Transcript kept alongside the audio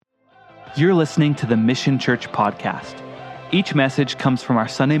You're listening to the Mission Church podcast. Each message comes from our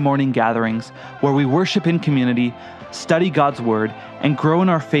Sunday morning gatherings where we worship in community, study God's Word, and grow in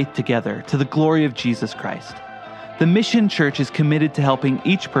our faith together to the glory of Jesus Christ. The Mission Church is committed to helping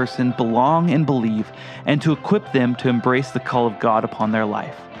each person belong and believe and to equip them to embrace the call of God upon their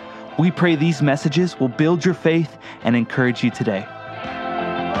life. We pray these messages will build your faith and encourage you today.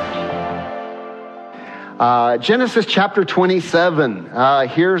 Genesis chapter 27.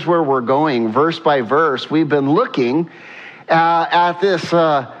 Here's where we're going, verse by verse. We've been looking at this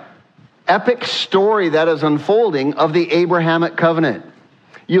epic story that is unfolding of the Abrahamic covenant.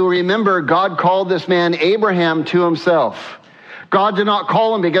 You'll remember God called this man Abraham to himself. God did not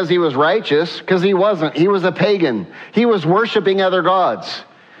call him because he was righteous, because he wasn't. He was a pagan. He was worshiping other gods.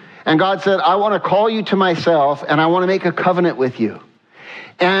 And God said, I want to call you to myself, and I want to make a covenant with you.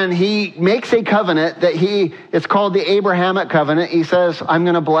 And he makes a covenant that it's called the Abrahamic covenant. He says, I'm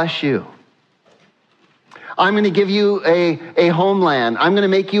going to bless you. I'm going to give you a homeland. I'm going to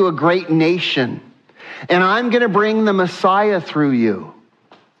make you a great nation. And I'm going to bring the Messiah through you.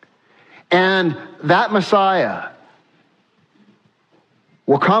 And that Messiah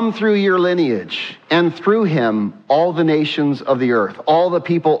will come through your lineage. And through him, all the nations of the earth, all the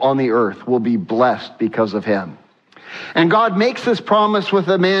people on the earth will be blessed because of him. And God makes this promise with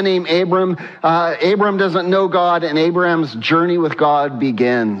a man named Abram. Abram doesn't know God, and Abram's journey with God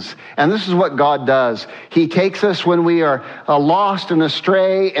begins. And this is what God does. He takes us when we are lost and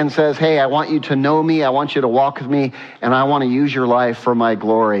astray and says, hey, I want you to know me. I want you to walk with me, and I want to use your life for my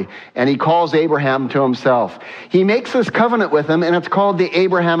glory. And he calls Abraham to himself. He makes this covenant with him, and it's called the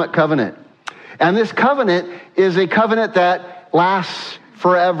Abrahamic covenant. And this covenant is a covenant that lasts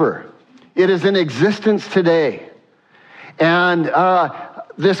forever. It is in existence today. And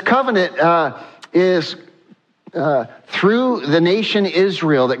this covenant is through the nation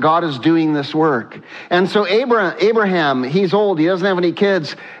Israel that God is doing this work. And so Abraham, he's old, he doesn't have any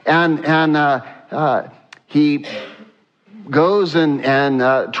kids, and he goes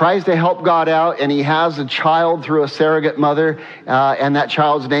and tries to help God out, and he has a child through a surrogate mother, and that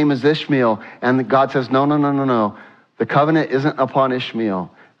child's name is Ishmael. And God says, no. The covenant isn't upon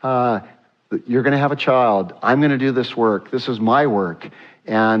Ishmael. You're going to have a child. I'm going to do this work. This is my work.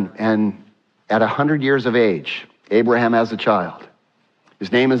 And at 100 years of age, Abraham has a child.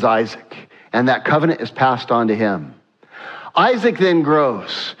 His name is Isaac. And that covenant is passed on to him. Isaac then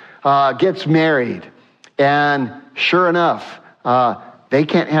grows, gets married. And sure enough, they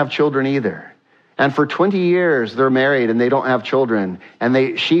can't have children either. And for 20 years, they're married and they don't have children.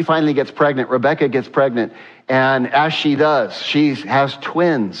 And she finally gets pregnant. Rebecca gets pregnant. And as she does, she has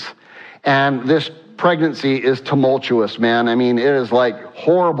twins. And this pregnancy is tumultuous, man. I mean, it is like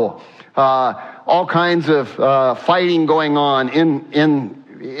horrible. All kinds of fighting going on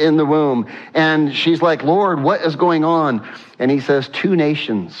in the womb. And she's like, Lord, what is going on? And he says, 2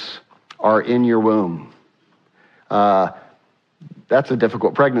 nations are in your womb. That's a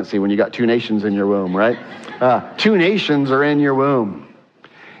difficult pregnancy when you got 2 nations in your womb, right? 2 nations are in your womb.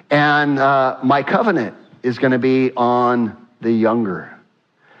 And my covenant is going to be on the younger.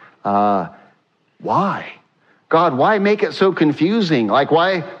 Why? God, why make it so confusing? Like,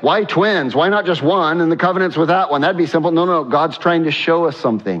 why twins? Why not just one and the covenant's with that one? That'd be simple. No, God's trying to show us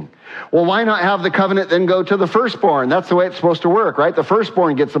something. Well, why not have the covenant then go to the firstborn? That's the way it's supposed to work, right? The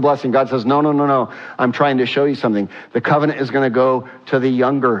firstborn gets the blessing. God says, no. I'm trying to show you something. The covenant is going to go to the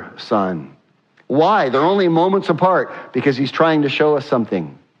younger son. Why? They're only moments apart because he's trying to show us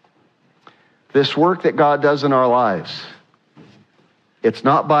something. This work that God does in our lives, it's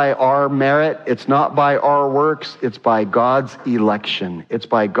not by our merit. It's not by our works. It's by God's election. It's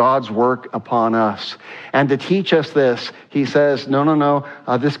by God's work upon us. And to teach us this, he says, no.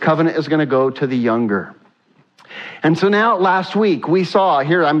 This covenant is going to go to the younger. And so now last week we saw,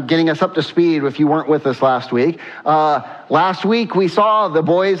 here I'm getting us up to speed if you weren't with us last week. Last week we saw the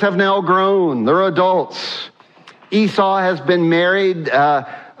boys have now grown. They're adults. Esau has been married.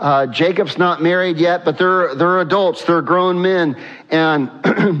 Jacob's not married yet, but they're adults. They're grown men.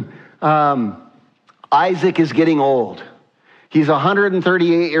 And Isaac is getting old. He's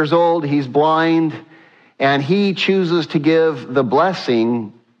 138 years old. He's blind. And he chooses to give the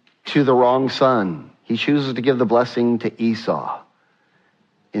blessing to the wrong son. He chooses to give the blessing to Esau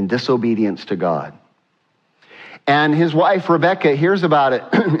in disobedience to God. And his wife, Rebecca, hears about it.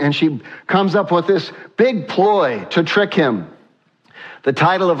 And she comes up with this big ploy to trick him. The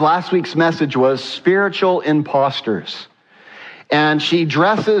title of last week's message was Spiritual Imposters. And she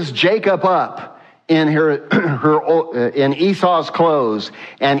dresses Jacob up in in Esau's clothes,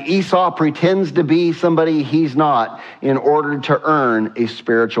 and Esau pretends to be somebody he's not in order to earn a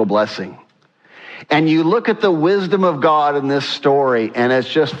spiritual blessing. And you look at the wisdom of God in this story, and it's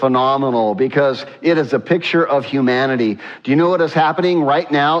just phenomenal because it is a picture of humanity. Do you know what is happening right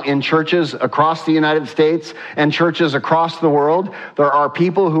now in churches across the United States and churches across the world? There are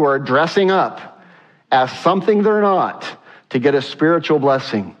people who are dressing up as something they're not to get a spiritual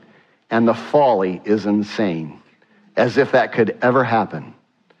blessing. And the folly is insane, as if that could ever happen.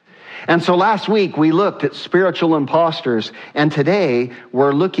 And so last week we looked at spiritual imposters, and today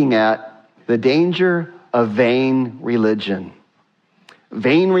we're looking at the danger of vain religion.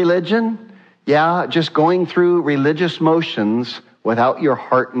 Vain religion? Yeah, just going through religious motions without your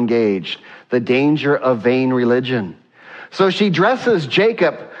heart engaged. The danger of vain religion. So she dresses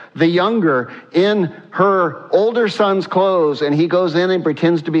Jacob, the younger, in her older son's clothes, and he goes in and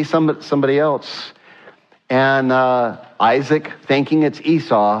pretends to be somebody else. And Isaac, thinking it's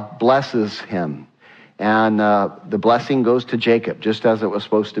Esau, blesses him. And the blessing goes to Jacob, just as it was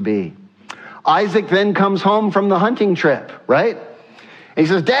supposed to be. Isaac then comes home from the hunting trip, right? And he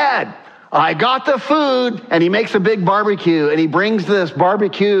says, Dad, I got the food. And he makes a big barbecue, and he brings this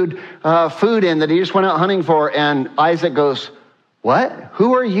barbecued food in that he just went out hunting for. And Isaac goes, what?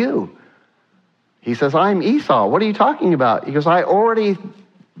 Who are you? He says, I'm Esau. What are you talking about? He goes, I already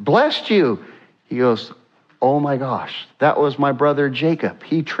blessed you. He goes, oh my gosh, that was my brother Jacob.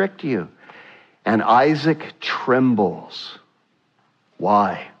 He tricked you. And Isaac trembles.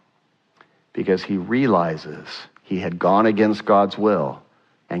 Why? Because he realizes he had gone against God's will,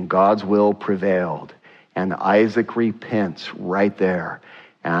 and God's will prevailed. And Isaac repents right there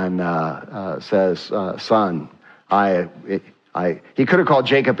and says, son, he could have called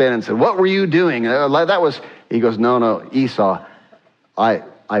Jacob in and said, what were you doing? He goes, no, Esau,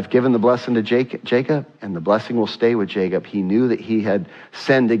 I've given the blessing to Jacob, and the blessing will stay with Jacob. He knew that he had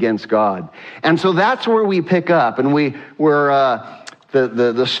sinned against God. And so that's where we pick up, and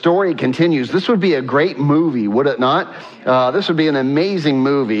the story continues. This would be a great movie, would it not? This would be an amazing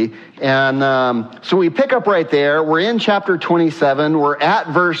movie. And so we pick up right there. We're in chapter 27. We're at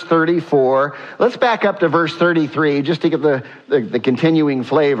verse 34. Let's back up to verse 33 just to get the continuing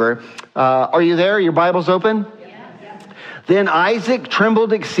flavor. Are you there? Your Bible's open? Yeah. Then Isaac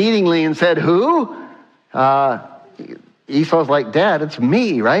trembled exceedingly and said, who? Esau's like, Dad, it's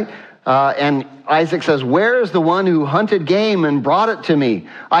me, right? And Isaac says, where is the one who hunted game and brought it to me?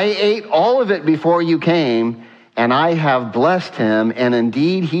 I ate all of it before you came, and I have blessed him, and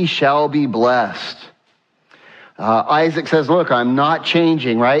indeed he shall be blessed. Isaac says, look, I'm not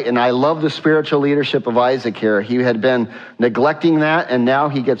changing, right? And I love the spiritual leadership of Isaac here. He had been neglecting that, and now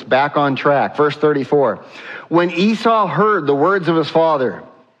he gets back on track. Verse 34, when Esau heard the words of his father,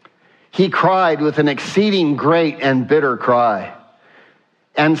 he cried with an exceeding great and bitter cry,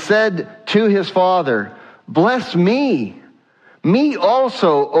 and said to his father, bless me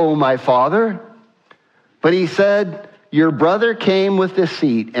also, O my father. But he said, your brother came with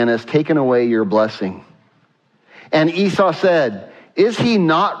deceit and has taken away your blessing. And Esau said, is he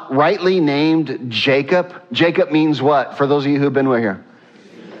not rightly named Jacob? Jacob means what? For those of you who've been with here.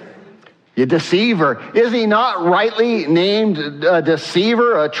 You deceiver. Is he not rightly named a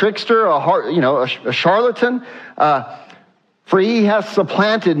deceiver, a trickster, a charlatan? For he has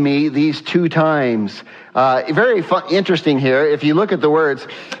supplanted me these 2 times. Very interesting here. If you look at the words,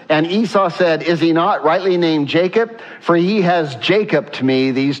 and Esau said, is he not rightly named Jacob? For he has Jacobed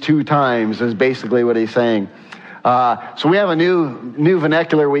me these 2 times, is basically what he's saying. So we have a new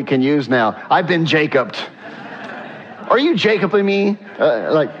vernacular we can use now. I've been Jacobed. Are you Jacobing me?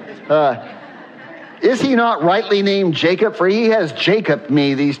 Is he not rightly named Jacob? For he has Jacobed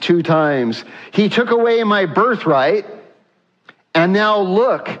me these 2 times. He took away my birthright. And now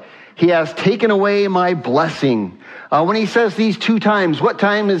look, he has taken away my blessing. When he says these 2 times, what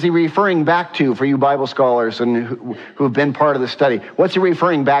time is he referring back to for you Bible scholars and who have been part of the study? What's he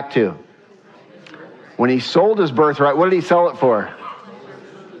referring back to? When he sold his birthright, what did he sell it for?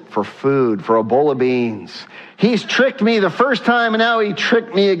 For food, for a bowl of beans. He's tricked me the first time, and now he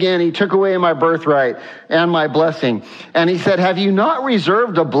tricked me again. He took away my birthright and my blessing. And he said, have you not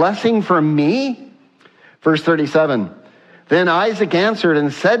reserved a blessing for me? Verse 37. Then Isaac answered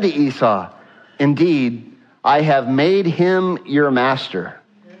and said to Esau, indeed, I have made him your master,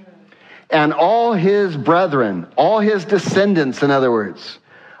 and all his brethren, all his descendants, in other words,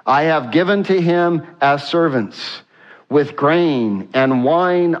 I have given to him as servants. With grain and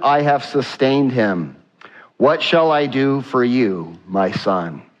wine I have sustained him. What shall I do for you, my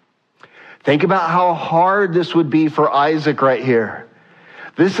son? Think about how hard this would be for Isaac right here.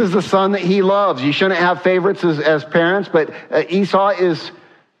 This is the son that he loves. You shouldn't have favorites as parents, but Esau is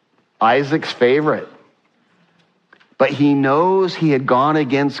Isaac's favorite. But he knows he had gone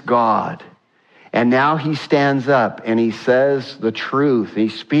against God. And now he stands up and he says the truth. He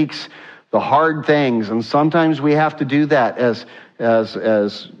speaks the hard things. And sometimes we have to do that as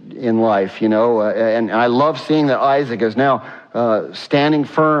in life, and I love seeing that Isaac is now standing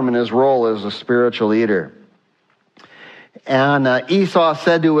firm in his role as a spiritual leader. And Esau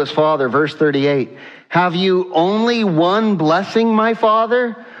said to his father, verse 38, "Have you only one blessing, my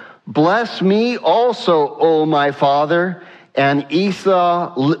father? Bless me also, O my father." And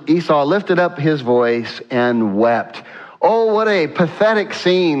Esau lifted up his voice and wept. Oh, what a pathetic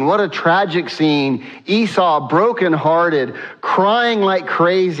scene. What a tragic scene. Esau, brokenhearted, crying like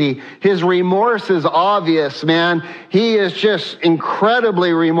crazy. His remorse is obvious, man. He is just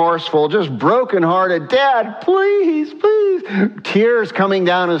incredibly remorseful, just brokenhearted. Dad, please, please. Tears coming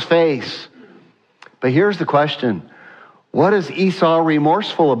down his face. But here's the question. What is Esau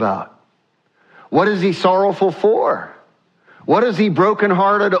remorseful about? What is he sorrowful for? What is he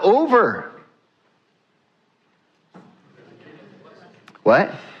brokenhearted over?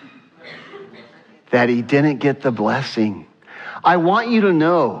 What? That he didn't get the blessing. I want you to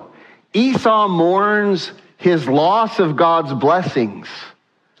know, Esau mourns his loss of God's blessings,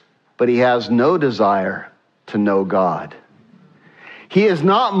 but he has no desire to know God. He is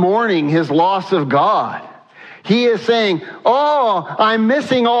not mourning his loss of God. He is saying, oh, I'm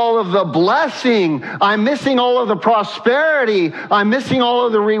missing all of the blessing. I'm missing all of the prosperity. I'm missing all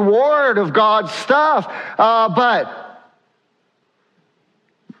of the reward of God's stuff. But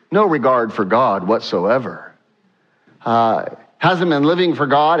no regard for God whatsoever. Hasn't been living for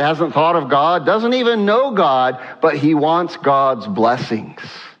God, hasn't thought of God, doesn't even know God, but he wants God's blessings.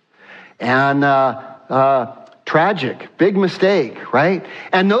 And tragic, big mistake, right?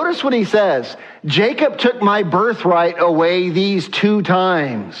 And notice what he says. Jacob took my birthright away these 2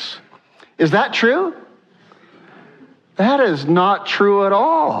 times. Is that true? That is not true at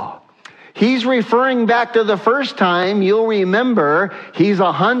all. He's referring back to the first time. You'll remember he's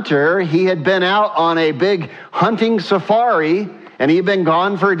a hunter. He had been out on a big hunting safari, and he'd been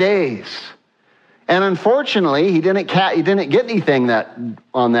gone for days. And unfortunately, he didn't get anything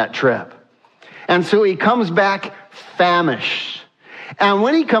on that trip. And so he comes back famished. And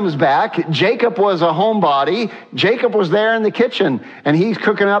when he comes back, Jacob was a homebody. Jacob was there in the kitchen, and he's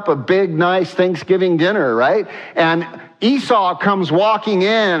cooking up a big, nice Thanksgiving dinner, right? And Esau comes walking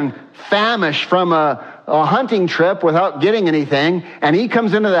in famished from a hunting trip without getting anything, and he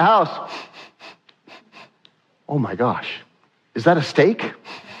comes into the house. Oh my gosh, is that a steak?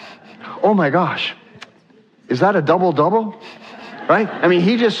 Oh my gosh, is that a double-double? Right? I mean,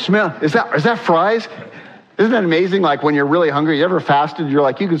 he just smells, is that fries? Isn't that amazing? Like when you're really hungry, you ever fasted, you're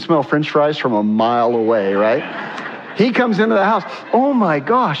like, you can smell French fries from a mile away, right? He comes into the house, oh my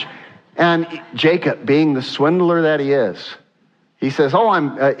gosh. And Jacob, being the swindler that he is, he says,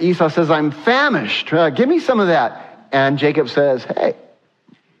 Esau says, I'm famished. Give me some of that. And Jacob says, hey,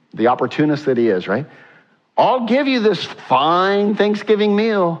 the opportunist that he is, right? I'll give you this fine Thanksgiving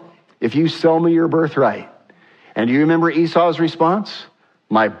meal if you sell me your birthright. And do you remember Esau's response?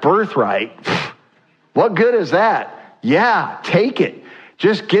 My birthright? What good is that? Yeah, take it.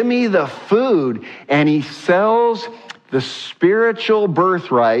 Just give me the food. And he sells the spiritual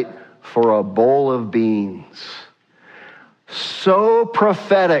birthright for a bowl of beans. So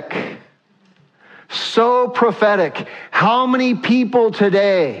prophetic. So prophetic. How many people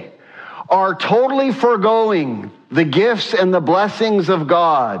today are totally forgoing the gifts and the blessings of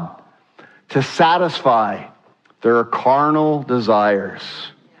God to satisfy their carnal desires,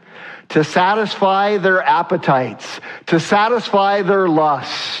 to satisfy their appetites, to satisfy their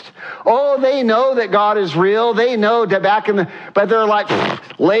lust? Oh, they know that God is real. They know that but they're like,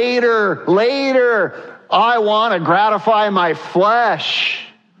 later, I want to gratify my flesh.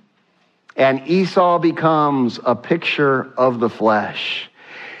 And Esau becomes a picture of the flesh.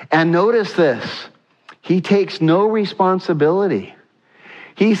 And notice this. He takes no responsibility.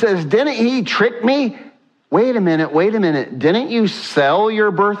 He says, didn't he trick me? Wait a minute. Didn't you sell your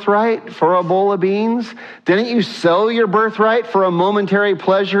birthright for a bowl of beans? Didn't you sell your birthright for a momentary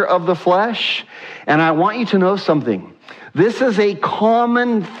pleasure of the flesh? And I want you to know something. This is a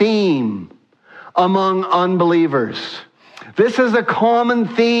common theme among unbelievers. This is a common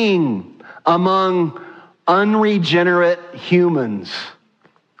theme among unregenerate humans.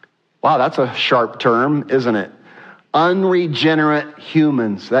 Wow, that's a sharp term, isn't it? Unregenerate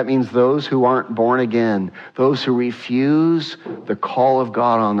humans. That means those who aren't born again, those who refuse the call of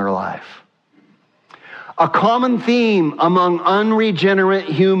God on their life. A common theme among unregenerate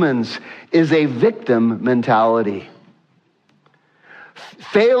humans is a victim mentality.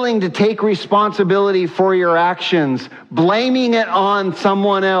 Failing to take responsibility for your actions, blaming it on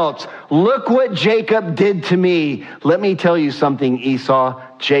someone else. Look what Jacob did to me. Let me tell you something, Esau.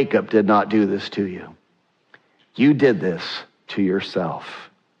 Jacob did not do this to you. You did this to yourself.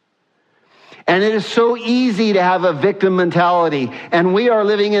 And it is so easy to have a victim mentality. And we are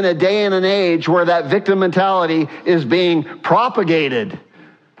living in a day and an age where that victim mentality is being propagated.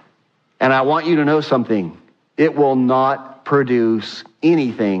 And I want you to know something. It will not produce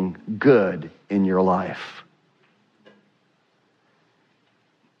anything good in your life.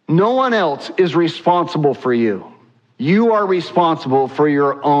 No one else is responsible for you. You are responsible for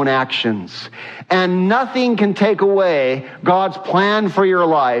your own actions. And nothing can take away God's plan for your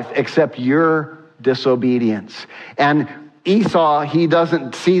life except your disobedience. And Esau, he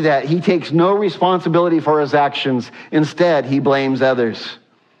doesn't see that. He takes no responsibility for his actions. Instead, he blames others.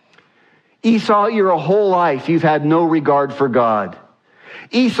 Esau, your whole life, you've had no regard for God.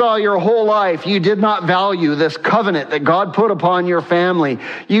 Esau, your whole life, you did not value this covenant that God put upon your family.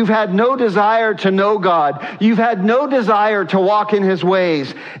 You've had no desire to know God. You've had no desire to walk in his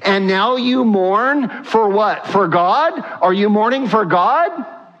ways. And now you mourn for what? For God? Are you mourning for God?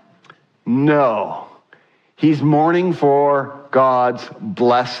 No. He's mourning for God's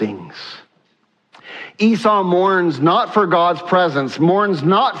blessings. Esau mourns not for God's presence, mourns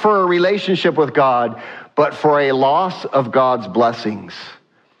not for a relationship with God, but for a loss of God's blessings.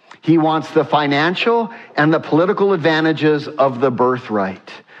 He wants the financial and the political advantages of the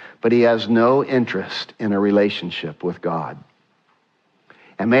birthright, but he has no interest in a relationship with God.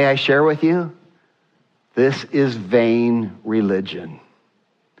 And may I share with you, this is vain religion.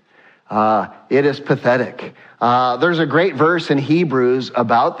 It is pathetic. There's a great verse in Hebrews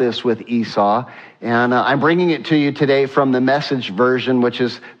about this with Esau, and I'm bringing it to you today from the Message version, which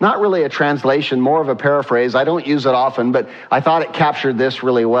is not really a translation, more of a paraphrase. I don't use it often, but I thought it captured this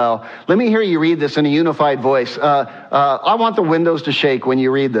really well. Let me hear you read this in a unified voice. I want the windows to shake when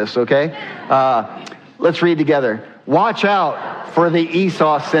you read this, okay? Let's read together. Watch out for the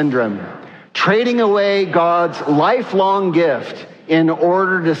Esau syndrome, trading away God's lifelong gift in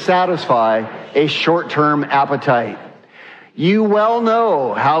order to satisfy a short-term appetite. You well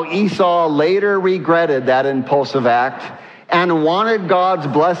know how Esau later regretted that impulsive act and wanted God's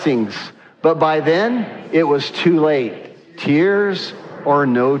blessings, but by then it was too late. Tears or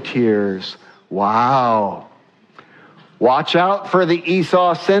no tears. Wow. Watch out for the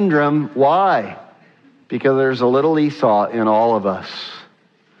Esau syndrome. Why? Because there's a little Esau in all of us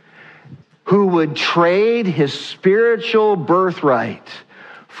who would trade his spiritual birthright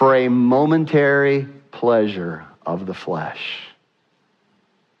for a momentary pleasure of the flesh.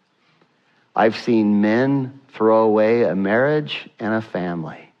 I've seen men throw away a marriage and a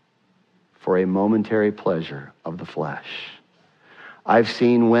family for a momentary pleasure of the flesh. I've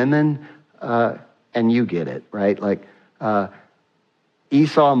seen women, and you get it, right? Like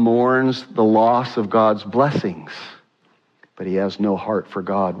Esau mourns the loss of God's blessings, but he has no heart for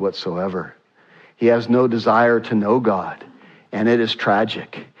God whatsoever. He has no desire to know God, and it is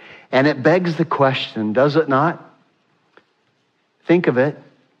tragic. And it begs the question, does it not? Think of it.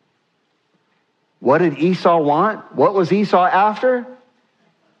 What did Esau want? What was Esau after?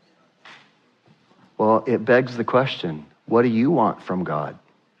 Well, it begs the question, what do you want from God?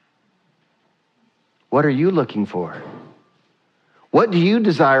 What are you looking for? What do you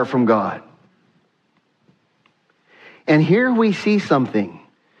desire from God? And here we see something.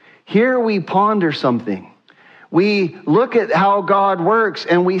 Here we ponder something. We look at how God works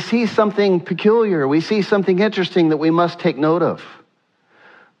and we see something peculiar. We see something interesting that we must take note of.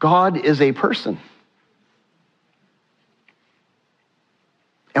 God is a person.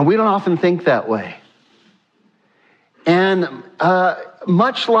 And we don't often think that way. And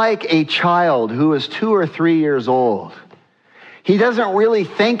much like a child who is 2 or 3 years old, he doesn't really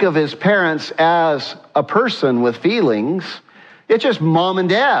think of his parents as a person with feelings. It's just mom and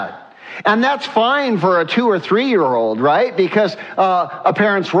dad. And that's fine for a 2 or 3 year old, right? Because a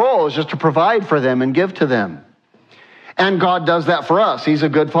parent's role is just to provide for them and give to them. And God does that for us. He's a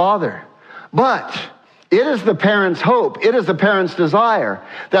good father. But it is the parent's hope, it is the parent's desire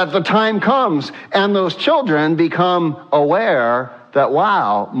that the time comes and those children become aware that,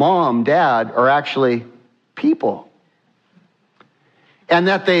 wow, mom, dad are actually people. And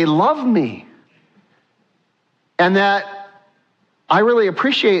that they love me. And that I really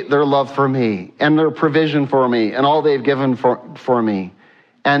appreciate their love for me and their provision for me and all they've given for me.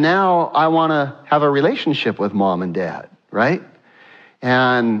 And now I want to have a relationship with mom and dad, right?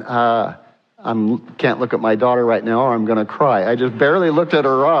 And can't look at my daughter right now or I'm going to cry. I just barely looked at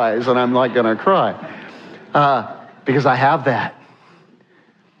her eyes and I'm like going to cry. Because I have that.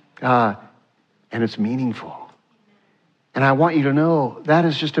 And it's meaningful. And I want you to know that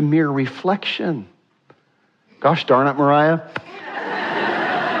is just a mere reflection. Gosh darn it, Mariah.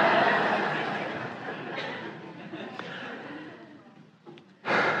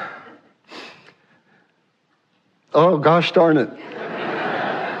 Oh, gosh darn it.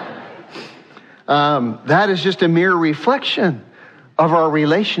 That is just a mere reflection of our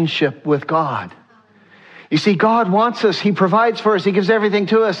relationship with God. You see, God wants us. He provides for us. He gives everything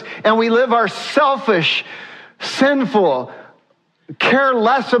to us. And we live our selfish, sinful, care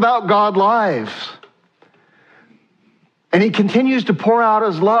less about God lives. And he continues to pour out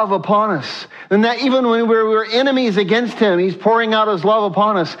his love upon us. And that even when we're enemies against him, he's pouring out his love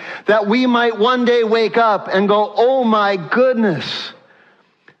upon us, that we might one day wake up and go, oh my goodness,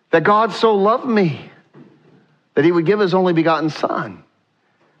 that God so loved me, that he would give his only begotten Son.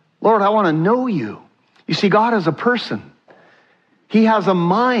 Lord, I want to know you. You see, God is a person. He has a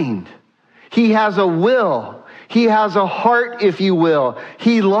mind. He has a will. He has a heart, if you will.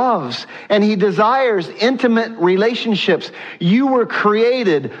 He loves and he desires intimate relationships. You were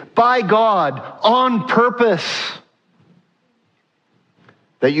created by God on purpose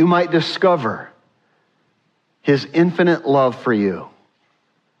that you might discover his infinite love for you.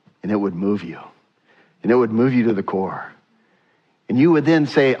 And it would move you. And it would move you to the core. And you would then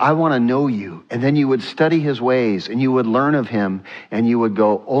say, I want to know you. And then you would study his ways and you would learn of him and you would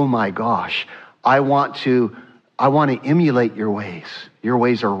go, oh my gosh, I want to emulate your ways. Your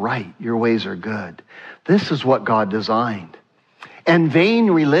ways are right. Your ways are good. This is what God designed. And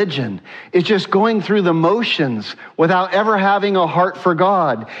vain religion is just going through the motions without ever having a heart for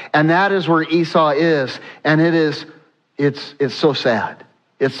God. And that is where Esau is. And it's so sad.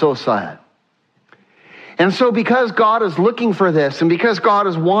 It's so sad. And so because God is looking for this and because God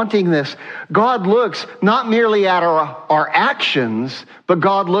is wanting this, God looks not merely at our actions, but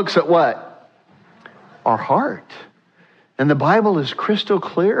God looks at what? Our heart. And the Bible is crystal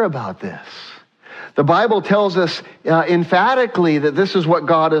clear about this. The Bible tells us emphatically that this is what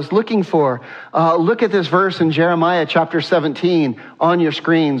God is looking for. Look at this verse in Jeremiah chapter 17 on your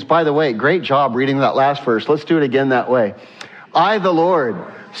screens. By the way, great job reading that last verse. Let's do it again that way. I, the Lord,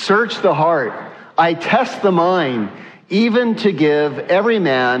 search the heart. I test the mind, even to give every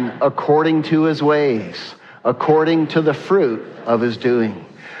man according to his ways, according to the fruit of his doing.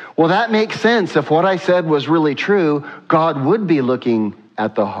 Well, that makes sense. If what I said was really true, God would be looking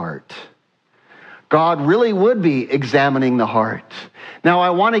at the heart. God really would be examining the heart. Now,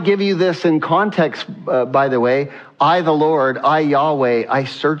 I want to give you this in context, by the way. I, the Lord, I, Yahweh, I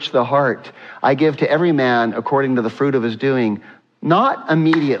search the heart. I give to every man according to the fruit of his doing. Not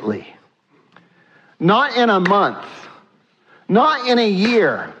immediately. Not in a month. Not in a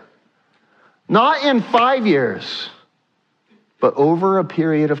year. Not in 5 years. But over a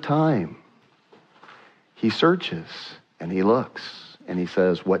period of time. He searches and he looks and he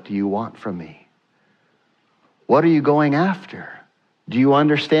says, what do you want from me? What are you going after? Do you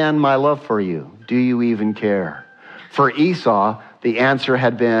understand my love for you? Do you even care? For Esau, the answer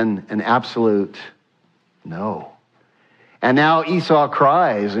had been an absolute no. And now Esau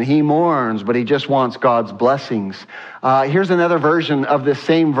cries and he mourns, but he just wants God's blessings. Here's another version of this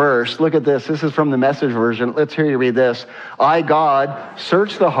same verse. Look at this. This is from the Message version. Let's hear you read this. I, God,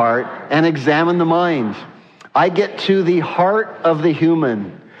 search the heart and examine the mind. I get to the heart of the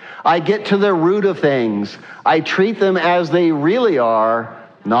human. I get to the root of things. I treat them as they really are,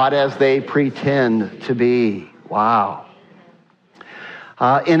 not as they pretend to be. Wow.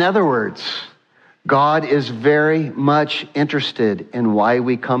 In other words, God is very much interested in why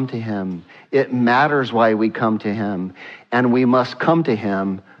we come to him. It matters why we come to him, and we must come to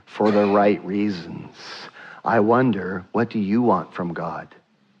him for the right reasons. I wonder, what do you want from God?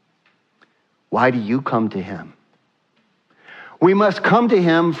 Why do you come to him? We must come to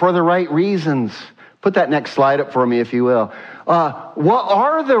him for the right reasons. Put that next slide up for me, if you will. What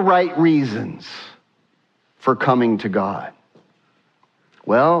are the right reasons for coming to God?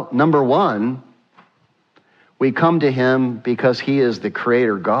 Well, number one, we come to him because he is the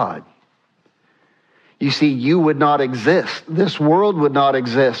creator God. You see, you would not exist. This world would not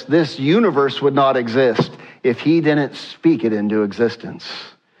exist. This universe would not exist if he didn't speak it into existence.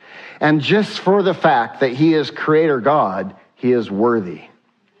 And just for the fact that he is creator God, he is worthy.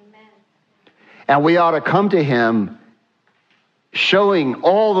 Amen. And we ought to come to him showing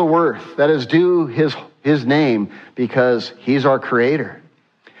all the worth that is due his name because he's our creator.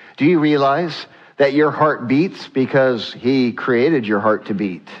 Do you realize that your heart beats because he created your heart to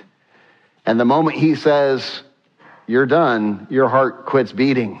beat? And the moment he says, you're done, your heart quits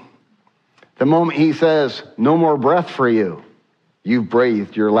beating. The moment he says, no more breath for you, you've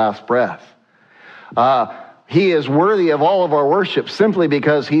breathed your last breath. He is worthy of all of our worship simply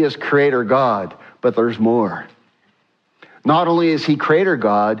because he is Creator God, but there's more. Not only is he Creator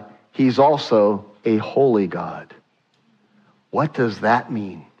God, he's also a holy God. What does that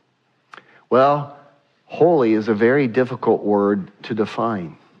mean? Well, holy is a very difficult word to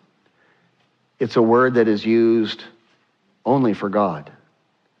define. It's a word that is used only for God.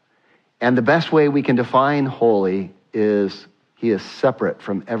 And the best way we can define holy is he is separate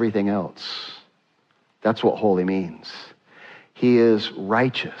from everything else. That's what holy means. He is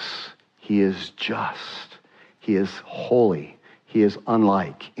righteous. He is just. He is holy. He is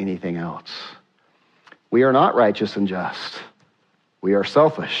unlike anything else. We are not righteous and just. We are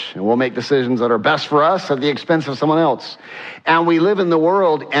selfish, and we'll make decisions that are best for us at the expense of someone else. And we live in the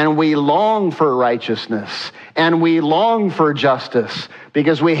world, and we long for righteousness, and we long for justice,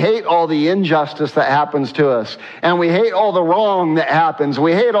 because we hate all the injustice that happens to us, and we hate all the wrong that happens.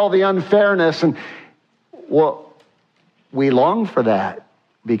 We hate all the unfairness, and well, we long for that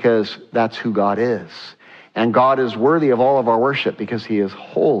because that's who God is. And God is worthy of all of our worship because he is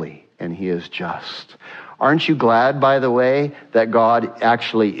holy and he is just. Aren't you glad, by the way, that God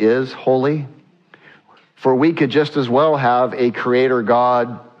actually is holy? For we could just as well have a Creator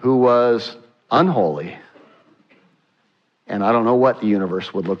God who was unholy. And I don't know what the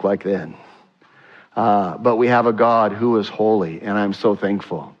universe would look like then. But we have a God who is holy, and I'm so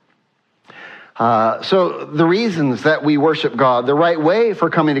thankful. So the reasons that we worship God, the right way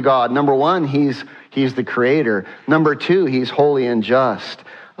for coming to God, number one, he's the Creator. Number two, he's holy and just.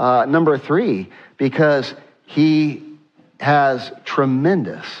 Number three, because he has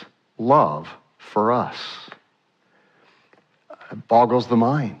tremendous love for us. It boggles the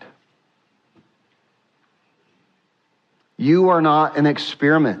mind. You are not an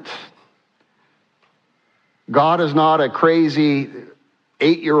experiment. God is not a crazy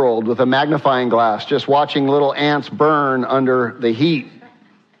 8-year-old with a magnifying glass just watching little ants burn under the heat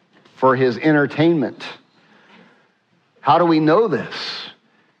for his entertainment. How do we know this?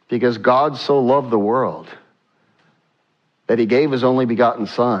 Because God so loved the world that he gave his only begotten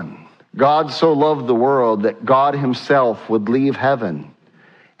Son. God so loved the world that God himself would leave heaven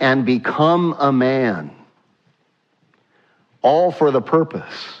and become a man, all for the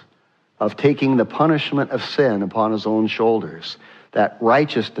purpose of taking the punishment of sin upon his own shoulders, that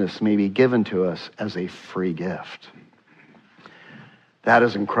righteousness may be given to us as a free gift. That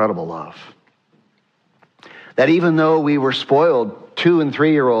is incredible love. That even though we were spoiled 2- and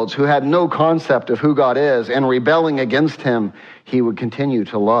 3-year-olds who had no concept of who God is and rebelling against him, he would continue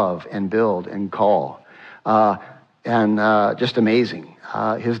to love and build and call. Just amazing.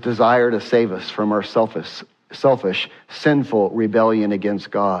 His desire to save us from our selfish, sinful rebellion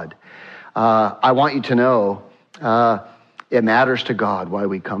against God. I want you to know it matters to God why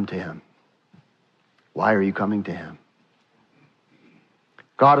we come to him. Why are you coming to him?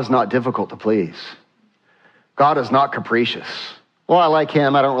 God is not difficult to please. God is not capricious. Well, I like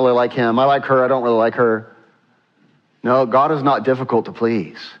him, I don't really like him. I like her, I don't really like her. No, God is not difficult to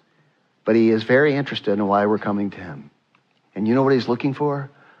please. But he is very interested in why we're coming to him. And you know what he's looking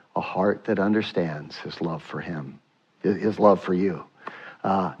for? A heart that understands his love for him, his love for you.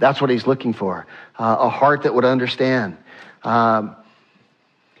 That's what he's looking for. A heart that would understand. A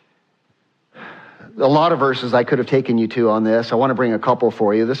lot of verses I could have taken you to on this. I want to bring a couple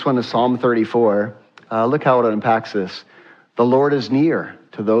for you. This one is Psalm 34. Look how it unpacks this. The Lord is near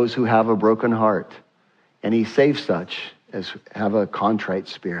to those who have a broken heart, and he saves such as have a contrite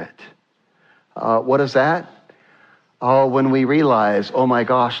spirit. What is that? Oh, when we realize, oh my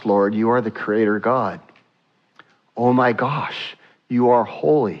gosh, Lord, you are the Creator God. Oh my gosh, you are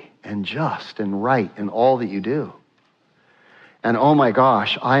holy and just and right in all that you do. And oh my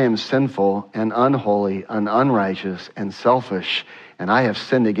gosh, I am sinful and unholy and unrighteous and selfish, and I have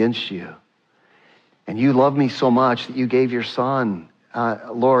sinned against you. And you love me so much that you gave your Son.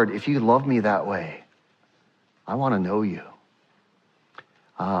 Lord, if you love me that way, I want to know you.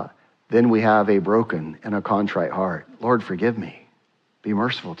 Then we have a broken and a contrite heart. Lord, forgive me. Be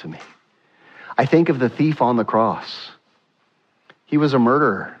merciful to me. I think of the thief on the cross. He was a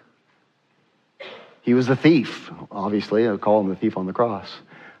murderer. He was a thief, obviously. I'll call him the thief on the cross.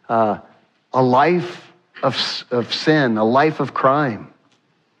 A life of sin, a life of crime.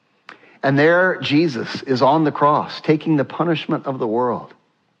 And there Jesus is on the cross, taking the punishment of the world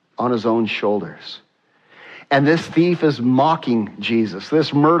on his own shoulders. And this thief is mocking Jesus.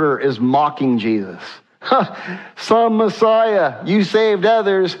 This murderer is mocking Jesus, Some Messiah. You saved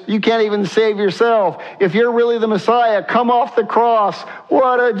others. You can't even save yourself. If you're really the Messiah, come off the cross.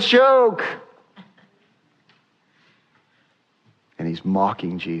 What a joke. And he's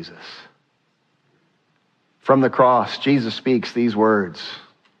mocking Jesus. From the cross, Jesus speaks these words.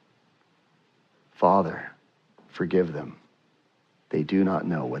 Father, forgive them. They do not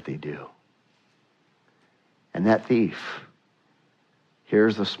know what they do. And that thief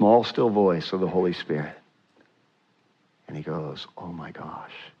hears the small, still voice of the Holy Spirit. And he goes, oh my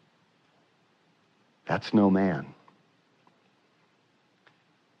gosh, that's no man.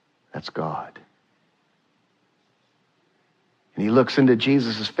 That's God. And he looks into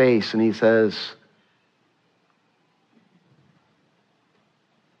Jesus' face and he says,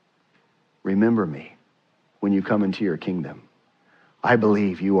 remember me when you come into your kingdom. I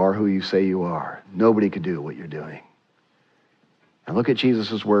believe you are who you say you are. Nobody could do what you're doing. And look at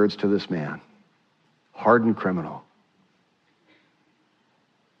Jesus' words to this man, hardened criminal.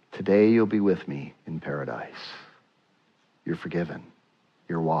 Today you'll be with me in paradise. You're forgiven.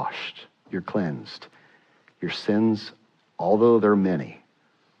 You're washed. You're cleansed. Your sins, although they're many,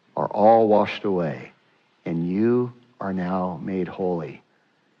 are all washed away. And you are now made holy.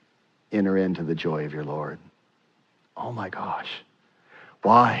 Enter into the joy of your Lord. Oh my gosh.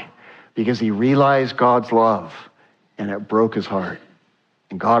 Why? Because he realized God's love and it broke his heart.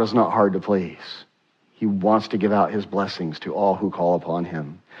 And God is not hard to please. He wants to give out his blessings to all who call upon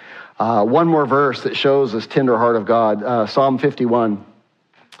him. One more verse that shows this tender heart of God. Psalm 51.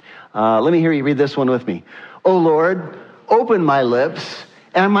 Let me hear you read this one with me. O Lord, open my lips,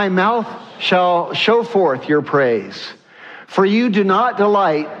 and my mouth shall show forth your praise. For you do not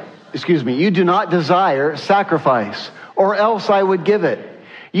desire sacrifice, or else I would give it.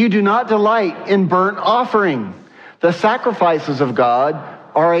 You do not delight in burnt offering. The sacrifices of God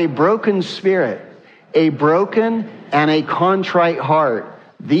are a broken spirit, a broken and a contrite heart.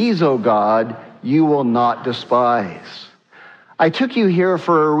 These, O God, you will not despise. I took you here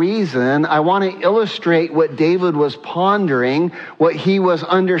for a reason. I want to illustrate what David was pondering, what he was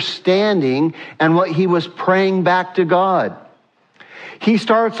understanding, and what he was praying back to God. He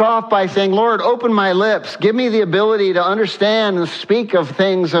starts off by saying, Lord, open my lips. Give me the ability to understand and speak of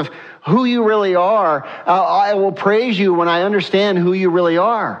things of who you really are. I will praise you when I understand who you really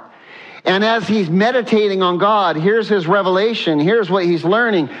are. And as he's meditating on God, here's his revelation. Here's what he's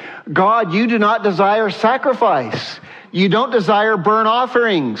learning. God, you do not desire sacrifice. You don't desire burnt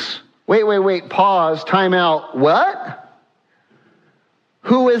offerings. Wait, pause, time out. What?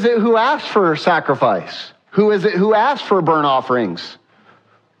 Who is it who asks for sacrifice? Who is it who asks for burnt offerings?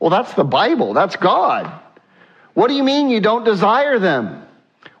 Well, that's the Bible. That's God. What do you mean you don't desire them?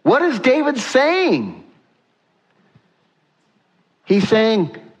 What is David saying? He's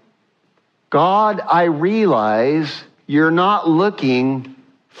saying, God, I realize you're not looking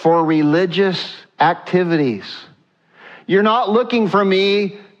for religious activities. You're not looking for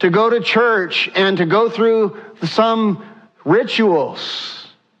me to go to church and to go through some rituals.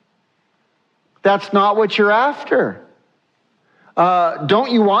 That's not what you're after.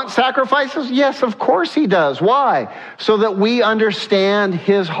 Don't you want sacrifices? Yes, of course he does. Why? So that we understand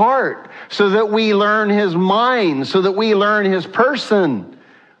his heart, so that we learn his mind, so that we learn his person.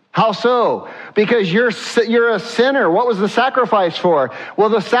 How so? Because you're a sinner. What was the sacrifice for? Well,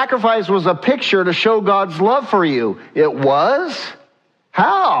 the sacrifice was a picture to show God's love for you. It was?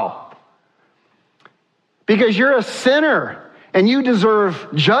 How? Because you're a sinner and you deserve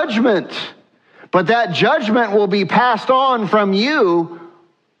judgment. But that judgment will be passed on from you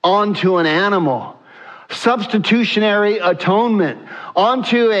onto an animal. Substitutionary atonement.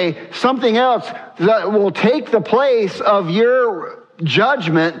 Onto something else that will take the place of your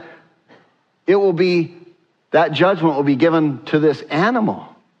judgment. That judgment will be given to this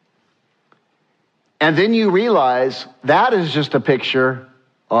animal. And then you realize that is just a picture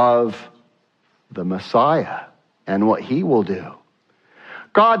of the Messiah and what he will do.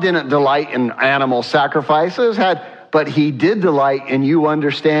 God didn't delight in animal sacrifices, but he did delight in you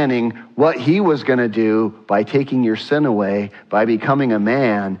understanding what he was going to do by taking your sin away, by becoming a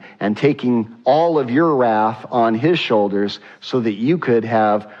man and taking all of your wrath on his shoulders so that you could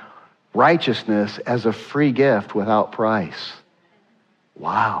have righteousness as a free gift without price.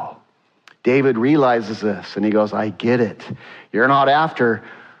 Wow. David realizes this and he goes, I get it. You're not after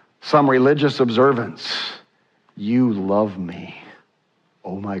some religious observance. You love me.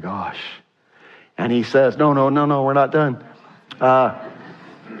 Oh my gosh. And he says, no, we're not done. The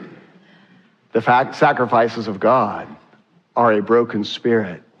sacrifices of God are a broken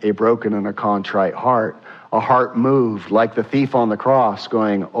spirit, a broken and a contrite heart. a heart moved like the thief on the cross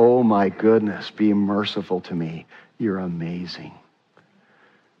going, oh my goodness, be merciful to me. You're amazing.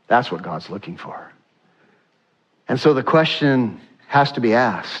 That's what God's looking for. And so the question has to be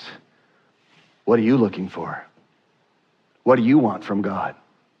asked, what are you looking for? What do you want from God?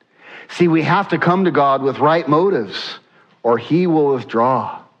 See, we have to come to God with right motives or he will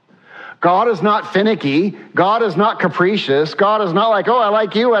withdraw. God is not finicky. God is not capricious. God is not like, oh, I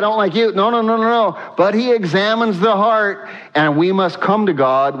like you, I don't like you. No. But he examines the heart, and we must come to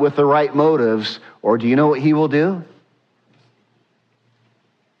God with the right motives, or do you know what he will do?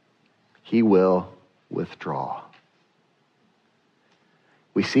 He will withdraw.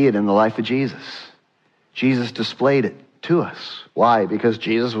 We see it in the life of Jesus. Jesus displayed it to us. Why? Because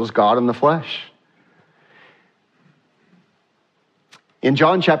Jesus was God in the flesh. In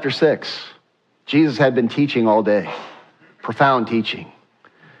John chapter 6, Jesus had been teaching all day. Profound teaching.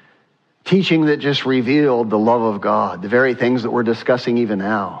 Teaching that just revealed the love of God, the very things that we're discussing even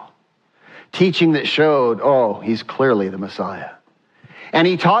now. Teaching that showed, oh, he's clearly the Messiah. And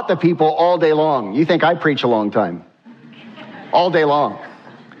he taught the people all day long. You think I preach a long time? All day long.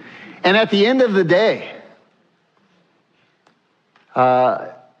 And at the end of the day,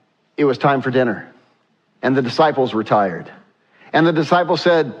 it was time for dinner. And the disciples were tired. And the disciples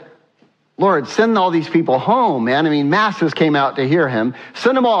said, Lord, send all these people home, man. I mean, masses came out to hear him.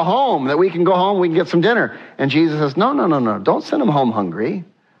 Send them all home that we can go home, we can get some dinner. And Jesus says, no. Don't send them home hungry.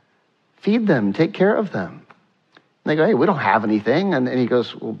 Feed them, take care of them. And they go, hey, we don't have anything. And he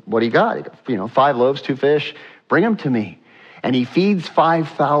goes, well, what do you got? He goes, 5 loaves, 2 fish. Bring them to me. And he feeds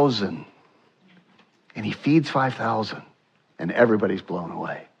 5,000. And he feeds 5,000. And everybody's blown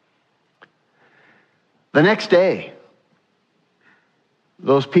away. The next day,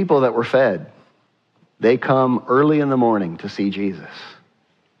 those people that were fed, they come early in the morning to see Jesus.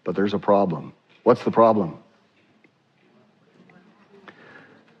 But there's a problem. What's the problem?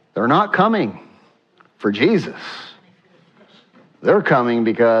 They're not coming for Jesus. They're coming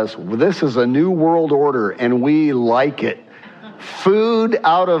because this is a new world order and we like it. Food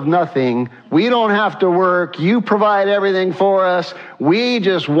out of nothing. We don't have to work. You provide everything for us. We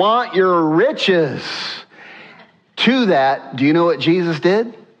just want your riches. To that, do you know what Jesus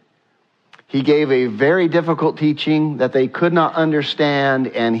did? He gave a very difficult teaching that they could not understand,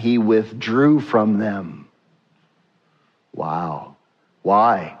 and he withdrew from them. Wow.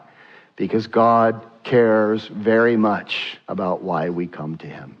 Why? Because God cares very much about why we come to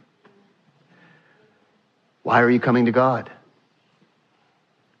him. Why are you coming to God?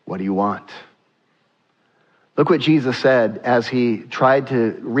 What do you want? Look what Jesus said as he tried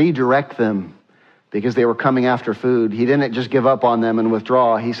to redirect them because they were coming after food. He didn't just give up on them and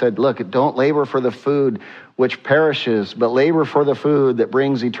withdraw. He said, look, don't labor for the food which perishes, but labor for the food that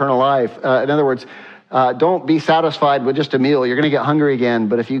brings eternal life. In other words, don't be satisfied with just a meal. You're going to get hungry again,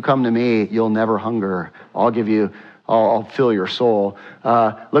 but if you come to me, you'll never hunger. I'll fill your soul.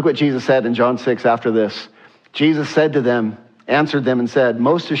 Look what Jesus said in John 6 after this. Jesus said to them, answered them and said,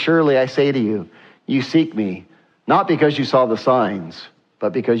 most assuredly I say to you, you seek me, not because you saw the signs,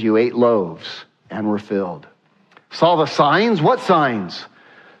 but because you ate loaves and were filled. Saw the signs? What signs?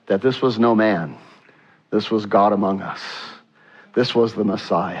 That this was no man. This was God among us. This was the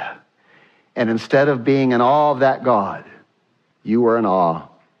Messiah. And instead of being in awe of that God, you were in awe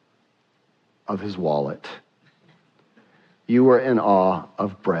of his wallet. You were in awe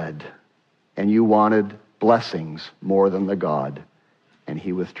of bread. And you wanted blessings more than the God. And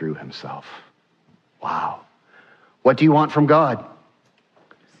he withdrew himself. Wow. What do you want from God?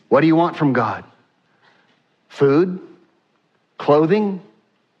 What do you want from God? Food, clothing,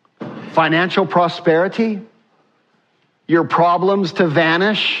 financial prosperity, your problems to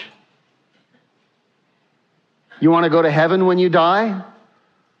vanish. You want to go to heaven when you die?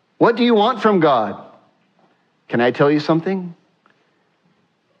 What do you want from God? Can I tell you something?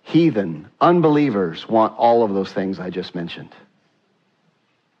 Heathen, unbelievers want all of those things I just mentioned.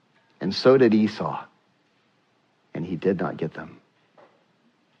 And so did Esau. And he did not get them.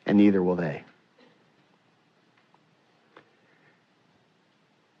 And neither will they.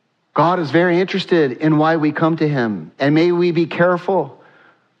 God is very interested in why we come to him. And may we be careful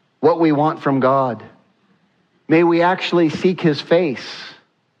what we want from God. May we actually seek his face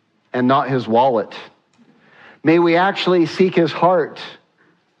and not his wallet. May we actually seek his heart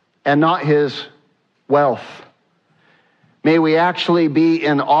and not his wealth. May we actually be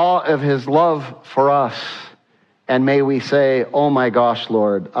in awe of his love for us. And may we say, oh my gosh,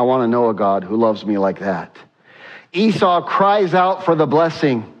 Lord, I want to know a God who loves me like that. Esau cries out for the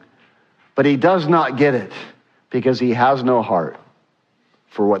blessing. But he does not get it because he has no heart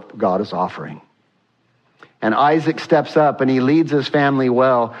for what God is offering. And Isaac steps up and he leads his family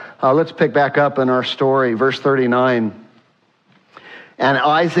well. Let's pick back up in our story, verse 39. And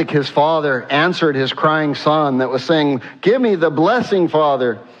Isaac, his father, answered his crying son that was saying, "Give me the blessing,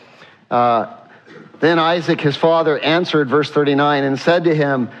 Father." Then Isaac, his father, answered, verse 39, and said to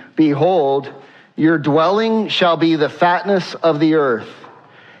him, "Behold, your dwelling shall be the fatness of the earth,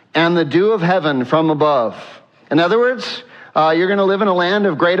 and the dew of heaven from above." In other words, you're going to live in a land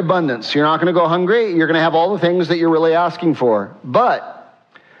of great abundance. You're not going to go hungry. You're going to have all the things that you're really asking for. But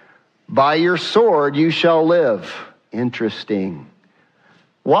by your sword you shall live. Interesting.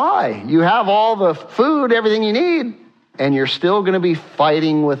 Why? You have all the food, everything you need, and you're still going to be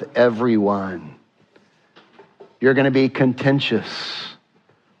fighting with everyone. You're going to be contentious.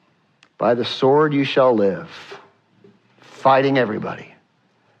 By the sword you shall live. Fighting everybody.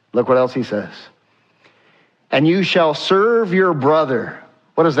 Look what else he says. And you shall serve your brother.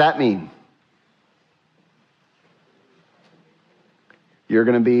 What does that mean? You're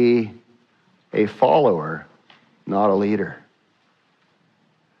going to be a follower, not a leader.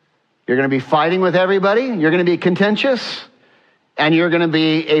 You're going to be fighting with everybody. You're going to be contentious. And you're going to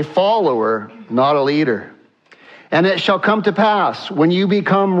be a follower, not a leader. And it shall come to pass when you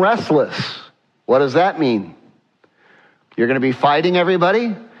become restless. What does that mean? You're going to be fighting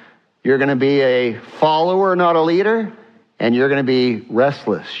everybody. You're going to be a follower, not a leader. And you're going to be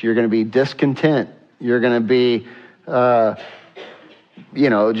restless. You're going to be discontent. You're going to be,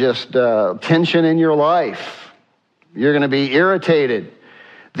 tension in your life. You're going to be irritated.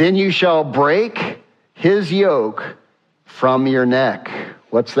 Then you shall break his yoke from your neck.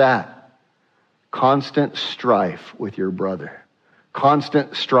 What's that? Constant strife with your brother.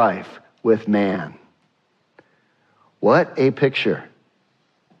 Constant strife with man. What a picture.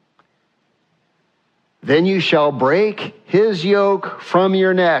 Then you shall break his yoke from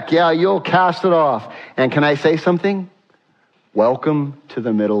your neck. Yeah, you'll cast it off. And can I say something? Welcome to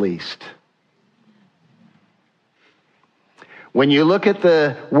the Middle East. When you look at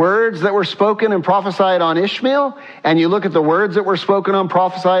the words that were spoken and prophesied on Ishmael, and you look at the words that were spoken and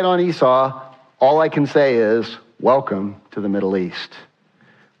prophesied on Esau, all I can say is, welcome to the Middle East.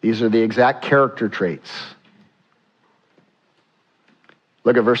 These are the exact character traits.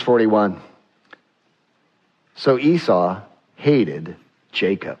 Look at verse 41. So Esau hated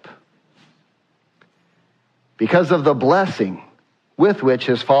Jacob because of the blessing with which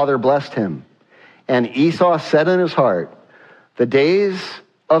his father blessed him. And Esau said in his heart, "The days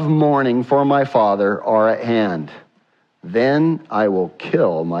of mourning for my father are at hand. Then I will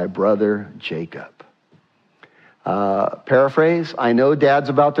kill my brother Jacob." Paraphrase, I know Dad's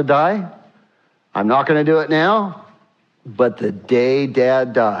about to die. I'm not going to do it now. But the day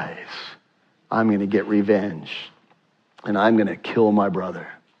Dad dies, I'm going to get revenge. And I'm going to kill my brother.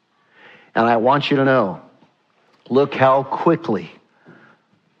 And I want you to know, look how quickly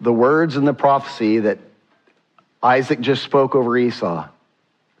the words in the prophecy that Isaac just spoke over Esau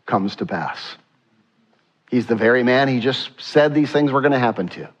comes to pass. He's the very man he just said these things were going to happen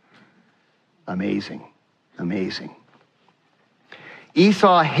to. Amazing. Amazing.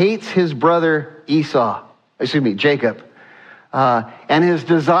 Esau hates his brother Jacob. And his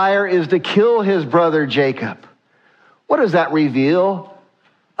desire is to kill his brother Jacob. What does that reveal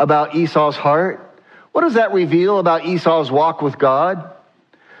about Esau's heart? What does that reveal about Esau's walk with God?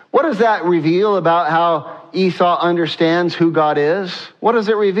 What does that reveal about how Esau understands who God is? What does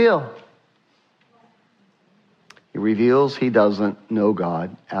it reveal? It reveals he doesn't know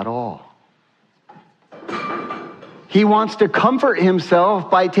God at all. He wants to comfort himself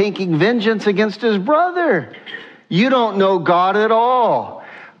by taking vengeance against his brother. You don't know God at all.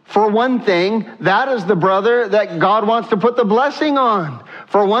 For one thing, that is the brother that God wants to put the blessing on.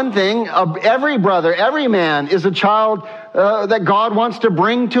 For one thing, every brother, every man is a child that God wants to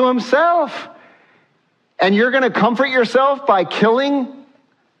bring to himself. And you're going to comfort yourself by killing?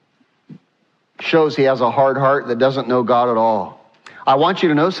 Shows he has a hard heart that doesn't know God at all. I want you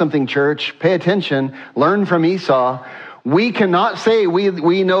to know something, church. Pay attention. Learn from Esau. We cannot say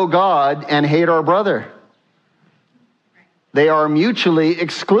we know God and hate our brother. They are mutually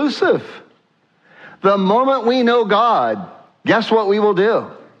exclusive. The moment we know God, guess what we will do?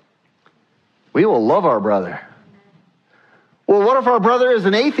 We will love our brother. Well, what if our brother is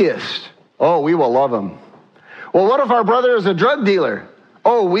an atheist? Oh, we will love him. Well, what if our brother is a drug dealer?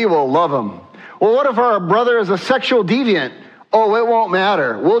 Oh, we will love him. Well, what if our brother is a sexual deviant? Oh, it won't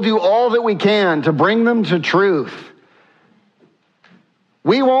matter. We'll do all that we can to bring them to truth.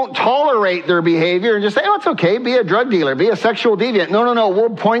 We won't tolerate their behavior and just say, oh, it's okay, be a drug dealer, be a sexual deviant. No.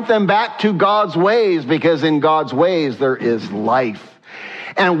 We'll point them back to God's ways, because in God's ways there is life.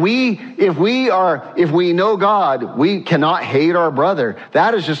 And if we know God, we cannot hate our brother.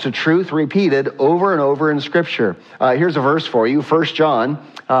 That is just a truth repeated over and over in Scripture. Here's a verse for you, 1 John.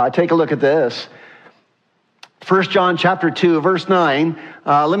 Take a look at this. 1 John chapter 2, verse 9.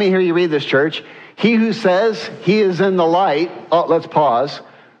 Let me hear you read this, church. He who says he is in the light. Oh, let's pause.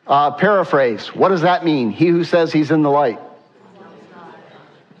 Paraphrase. What does that mean? He who says he's in the light.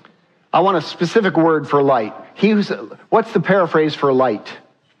 I want a specific word for light. What's the paraphrase for light?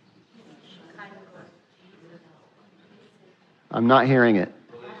 I'm not hearing it.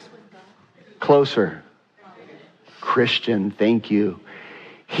 Closer. Christian, thank you.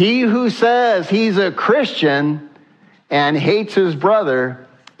 He who says he's a Christian and hates his brother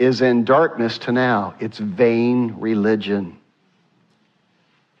is in darkness to now. It's vain religion.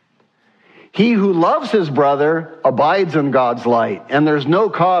 He who loves his brother abides in God's light, and there's no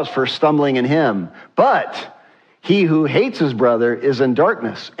cause for stumbling in him. But he who hates his brother is in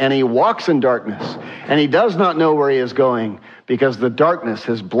darkness, and he walks in darkness, and he does not know where he is going, because the darkness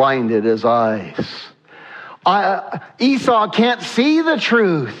has blinded his eyes. Esau can't see the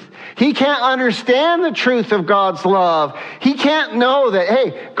truth. He can't understand the truth of God's love. He can't know that,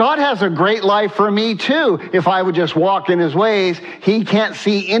 hey, God has a great life for me too, if I would just walk in his ways. He can't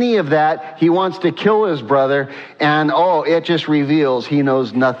see any of that. He wants to kill his brother, and it just reveals he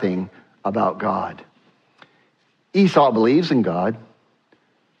knows nothing about God. Esau believes in God,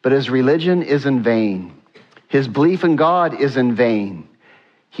 but his religion is in vain. His belief in God is in vain.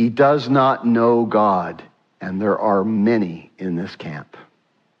 He does not know God, and there are many in this camp.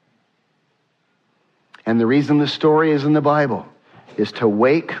 And the reason the story is in the Bible is to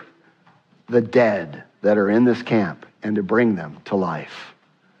wake the dead that are in this camp and to bring them to life.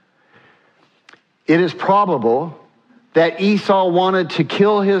 It is probable that Esau wanted to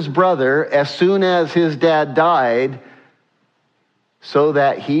kill his brother as soon as his dad died so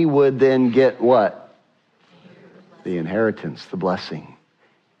that he would then get what? The inheritance, the blessing.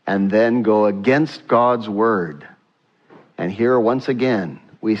 And then go against God's word. And here once again,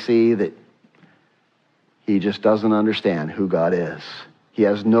 we see that he just doesn't understand who God is. He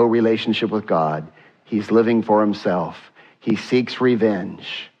has no relationship with God. He's living for himself. He seeks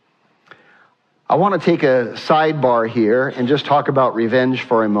revenge. I want to take a sidebar here and just talk about revenge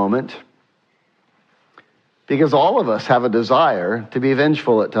for a moment. Because all of us have a desire to be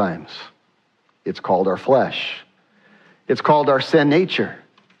vengeful at times. It's called our flesh. It's called our sin nature.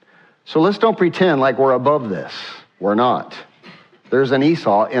 So let's don't pretend like we're above this. We're not. There's an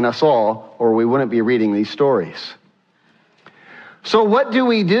Esau in us all, or we wouldn't be reading these stories. So what do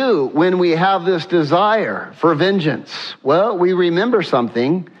we do when we have this desire for vengeance? Well, we remember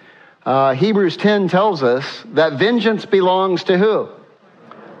something. Hebrews 10 tells us that vengeance belongs to who?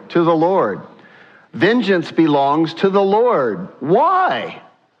 To the Lord. Vengeance belongs to the Lord. Why?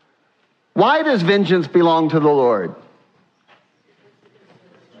 Why does vengeance belong to the Lord?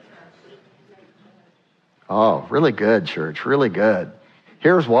 Oh, really good, church. Really good.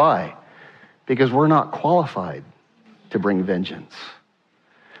 Here's why. Because we're not qualified to bring vengeance.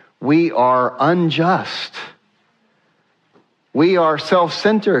 We are unjust. We are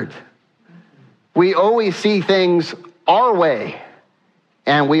self-centered. We always see things our way,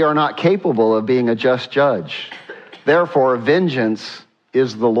 and we are not capable of being a just judge. Therefore, vengeance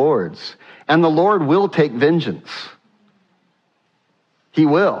is the Lord's. And the Lord will take vengeance. He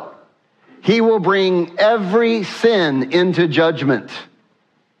will. He will bring every sin into judgment.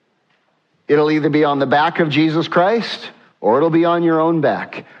 It'll either be on the back of Jesus Christ or it'll be on your own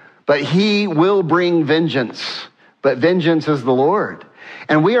back. But he will bring vengeance. But vengeance is the Lord.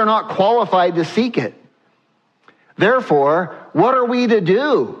 And we are not qualified to seek it. Therefore, what are we to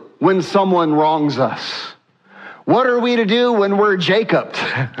do when someone wrongs us? What are we to do when we're Jacobed,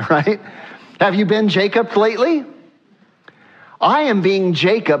 right? Have you been Jacobed lately? I am being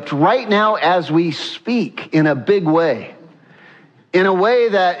Jacobed right now as we speak in a big way. In a way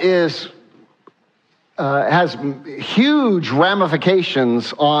that has huge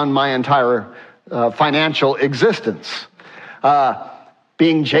ramifications on my entire financial existence.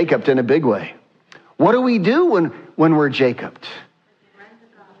 Being Jacobed in a big way. What do we do when we're Jacobed?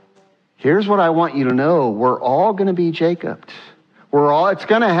 Here's what I want you to know. We're all going to be Jacobed. It's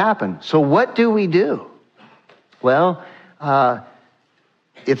going to happen. So what do we do? Well,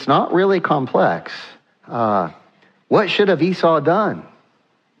 it's not really complex. What should have Esau done?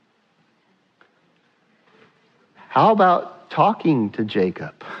 How about talking to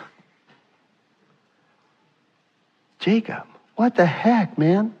Jacob? Jacob, what the heck,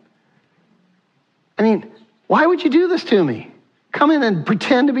 man? I mean, why would you do this to me? Come in and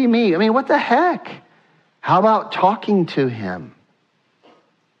pretend to be me. I mean, what the heck? How about talking to him?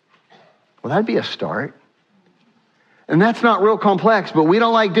 Well, that'd be a start. And that's not real complex, but we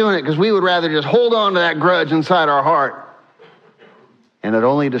don't like doing it because we would rather just hold on to that grudge inside our heart. And it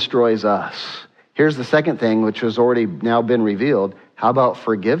only destroys us. Here's the second thing, which has already now been revealed. How about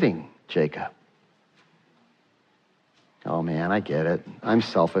forgiving Jacob? Oh man, I get it. I'm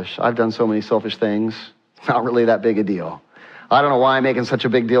selfish. I've done so many selfish things. It's not really that big a deal. I don't know why I'm making such a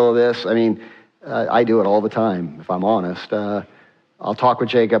big deal of this. I mean, I do it all the time, if I'm honest. I'll talk with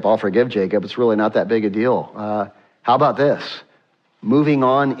Jacob. I'll forgive Jacob. It's really not that big a deal. How about this? Moving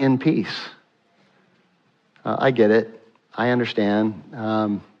on in peace. I get it. I understand.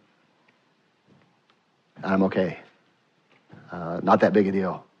 I'm okay. Not that big a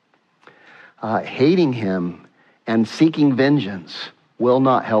deal. Hating him and seeking vengeance will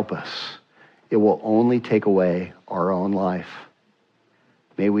not help us. It will only take away our own life.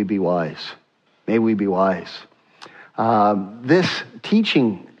 May we be wise. May we be wise. This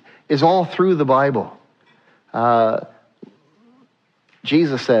teaching is all through the Bible.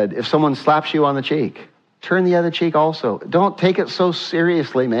 Jesus said, if someone slaps you on the cheek, turn the other cheek also. Don't take it so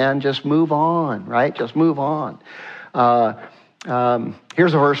seriously, man. Just move on, right? Just move on.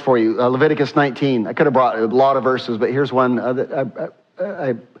 Here's a verse for you, Leviticus 19. I could have brought a lot of verses, but here's one that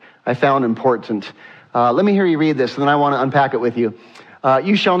I found important. Let me hear you read this, and then I want to unpack it with you.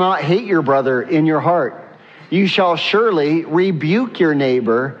 You shall not hate your brother in your heart. You shall surely rebuke your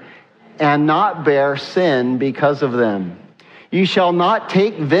neighbor and not bear sin because of them. You shall not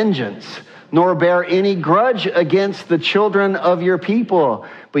take vengeance, nor bear any grudge against the children of your people,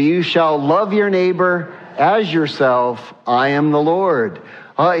 but you shall love your neighbor as yourself. I am the Lord.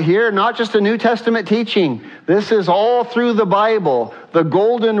 Here, not just a New Testament teaching. This is all through the Bible. The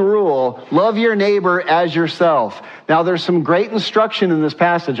golden rule, love your neighbor as yourself. Now, there's some great instruction in this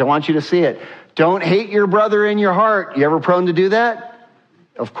passage. I want you to see it. Don't hate your brother in your heart. You ever prone to do that?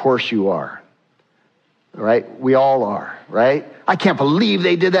 Of course you are. Right? We all are, right? I can't believe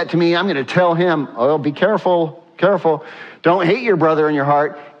they did that to me. I'm going to tell him, oh, be careful, careful. Don't hate your brother in your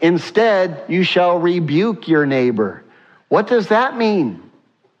heart. Instead, you shall rebuke your neighbor. What does that mean?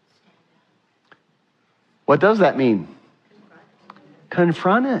 What does that mean?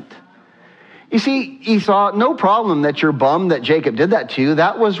 Confront it. You see, Esau, no problem that you're bummed that Jacob did that to you.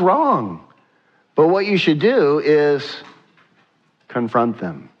 That was wrong. But what you should do is confront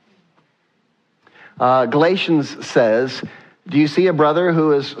them. Galatians says, do you see a brother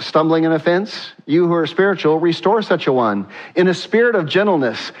who is stumbling in offense? You who are spiritual, restore such a one in a spirit of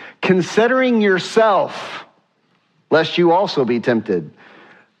gentleness, considering yourself, lest you also be tempted.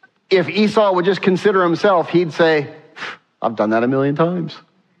 If Esau would just consider himself, he'd say, I've done that 1,000,000 times.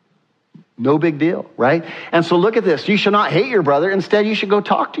 No big deal, right? And so look at this. You should not hate your brother. Instead, you should go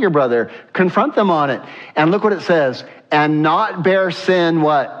talk to your brother. Confront them on it. And look what it says. And not bear sin,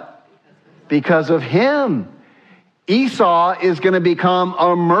 what? Because of him. Esau is going to become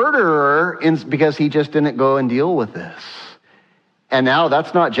a murderer because he just didn't go and deal with this. And now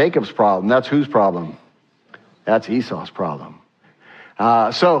that's not Jacob's problem. That's whose problem? That's Esau's problem.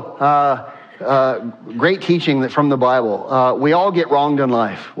 Great teaching from the Bible. We all get wronged in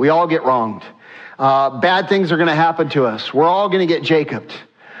life. We all get wronged. Bad things are going to happen to us. We're all going to get Jacobed.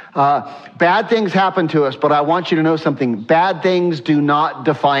 Bad things happen to us, but I want you to know something. Bad things do not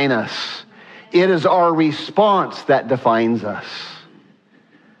define us. It is our response that defines us.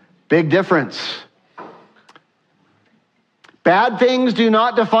 Big difference. Bad things do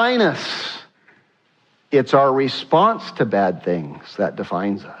not define us. It's our response to bad things that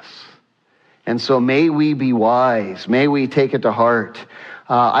defines us. And so may we be wise. May we take it to heart.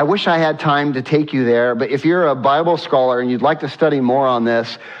 I wish I had time to take you there, but if you're a Bible scholar and you'd like to study more on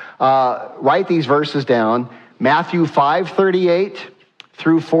this, write these verses down. Matthew 5:38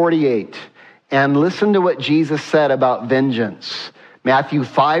 through 48. And listen to what Jesus said about vengeance. Matthew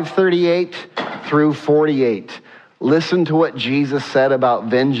 5:38 through 48. Listen to what Jesus said about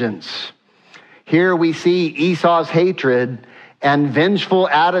vengeance. Here we see Esau's hatred and vengeful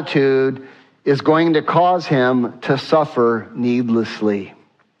attitude is going to cause him to suffer needlessly.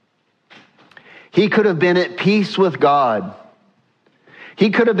 He could have been at peace with God. He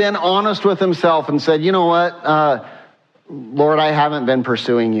could have been honest with himself and said, you know what, Lord, I haven't been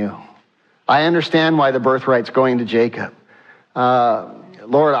pursuing you. I understand why the birthright's going to Jacob.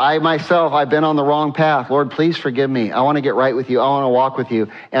 Lord, I've been on the wrong path. Lord, please forgive me. I want to get right with you. I want to walk with you.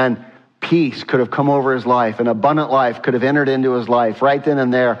 And peace could have come over his life. An abundant life could have entered into his life right then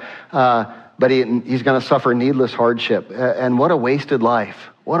and there. But he's going to suffer needless hardship. And what a wasted life.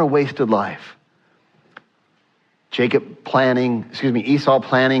 What a wasted life. Esau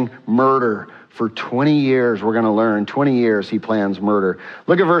planning murder For 20 years, we're going to learn, 20 years he plans murder.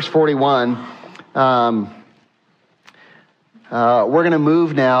 Look at verse 41. We're going to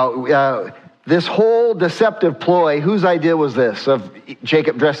move now. This whole deceptive ploy, whose idea was this, of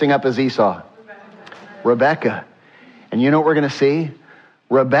Jacob dressing up as Esau? Rebekah. And you know what we're going to see?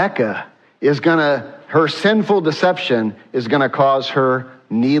 Rebekah her sinful deception is going to cause her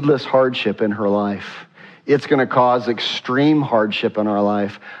needless hardship in her life. It's going to cause extreme hardship in our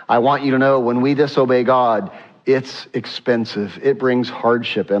life. I want you to know, when we disobey God, it's expensive. It brings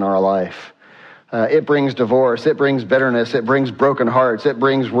hardship in our life. It brings divorce. It brings bitterness. It brings broken hearts. It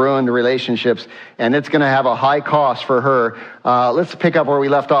brings ruined relationships. And it's going to have a high cost for her. Let's pick up where we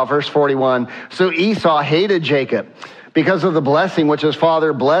left off, verse 41. So Esau hated Jacob because of the blessing which his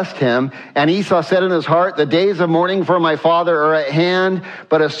father blessed him. And Esau said in his heart, the days of mourning for my father are at hand,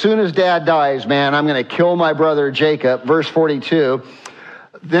 but as soon as dad dies, man, I'm going to kill my brother Jacob. Verse 42.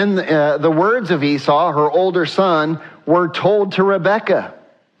 Then the words of Esau, her older son, were told to Rebekah.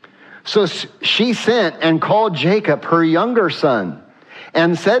 So she sent and called Jacob, her younger son,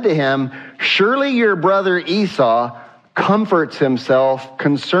 and said to him, surely your brother Esau comforts himself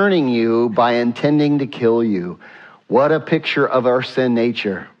concerning you by intending to kill you. What a picture of our sin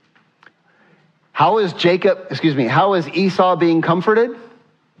nature. How is Esau being comforted?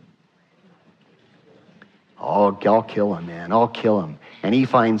 Oh, I'll kill him, man. I'll kill him. And he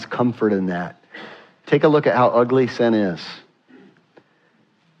finds comfort in that. Take a look at how ugly sin is.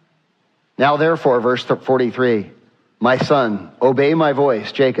 Now, therefore, verse 43, my son, obey my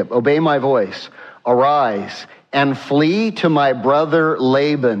voice, Jacob, obey my voice. Arise and flee to my brother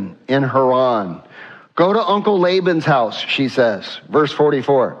Laban in Haran. Go to Uncle Laban's house, she says, verse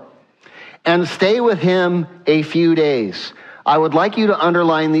 44, and stay with him a few days. I would like you to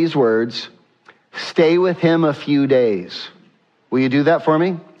underline these words, stay with him a few days. Will you do that for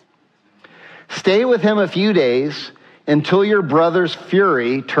me? Stay with him a few days until your brother's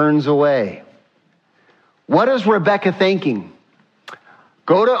fury turns away. What is Rebekah thinking?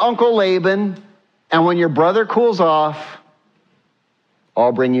 Go to Uncle Laban, and when your brother cools off,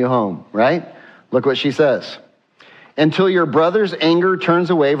 I'll bring you home, right? Look what she says. Until your brother's anger turns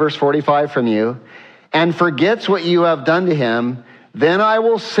away, verse 45, from you, and forgets what you have done to him, then I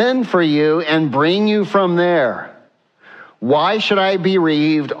will send for you and bring you from there. Why should I be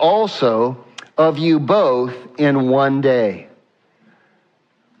bereaved also of you both in one day?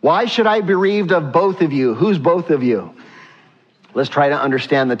 Why should I be bereaved of both of you? Who's both of you? Let's try to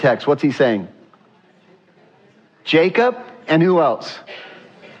understand the text. What's he saying? Jacob and who else?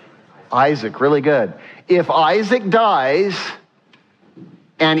 Isaac. Really good. If Isaac dies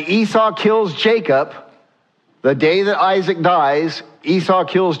and Esau kills Jacob, the day that Isaac dies, Esau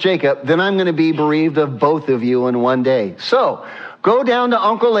kills Jacob, then I'm going to be bereaved of both of you in one day. So, go down to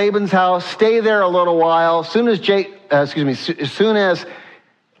Uncle Laban's house, stay there a little while. As soon as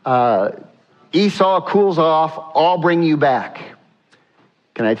Esau cools off, I'll bring you back.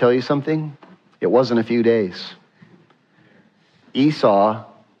 Can I tell you something? It wasn't a few days.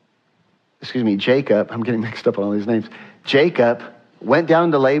 Jacob, I'm getting mixed up on all these names. Jacob went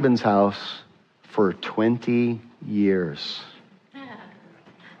down to Laban's house for 20 years.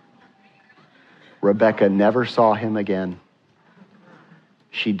 Rebekah never saw him again.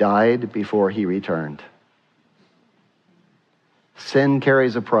 She died before he returned. Sin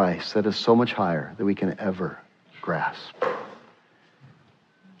carries a price that is so much higher than we can ever grasp.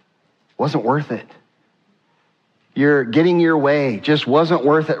 Wasn't worth it. You're getting your way just wasn't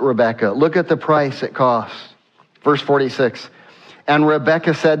worth it, Rebekah. Look at the price it costs. Verse 46. And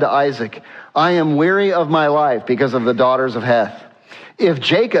Rebekah said to Isaac, I am weary of my life because of the daughters of Heth. If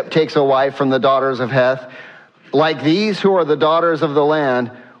Jacob takes a wife from the daughters of Heth, like these who are the daughters of the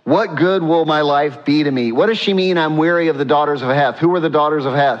land, what good will my life be to me? What does she mean, I'm weary of the daughters of Heth? Who were the daughters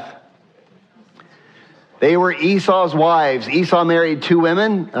of Heth? They were Esau's wives. Esau married two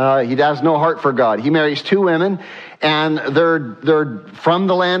women. He has no heart for God. He marries two women, and they're from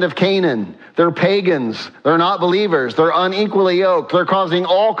the land of Canaan. They're pagans. They're not believers. They're unequally yoked. They're causing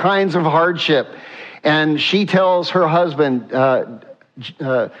all kinds of hardship. And she tells her husband,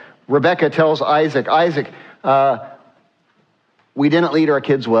 Rebekah tells Isaac, we didn't lead our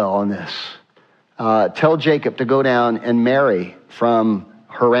kids well on this. Tell Jacob to go down and marry from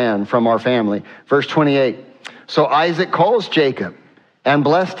Haran, from our family. Verse 28. So Isaac calls Jacob and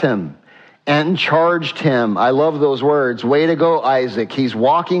blessed him and charged him. I love those words. Way to go, Isaac. He's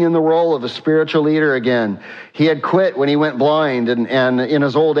walking in the role of a spiritual leader again. He had quit when he went blind and in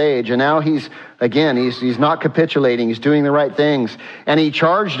his old age. And now he's not capitulating. He's doing the right things. And he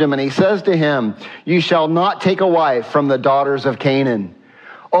charged him and he says to him, you shall not take a wife from the daughters of Canaan.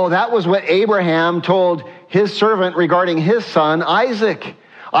 Oh, that was what Abraham told his servant regarding his son, Isaac.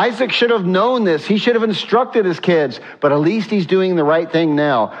 Isaac should have known this. He should have instructed his kids, but at least he's doing the right thing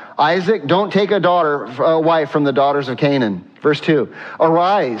now. Isaac, don't take a wife from the daughters of Canaan. Verse 2,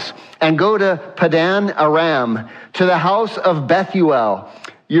 arise and go to Padan Aram, to the house of Bethuel,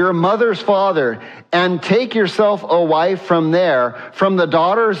 your mother's father, and take yourself a wife from there, from the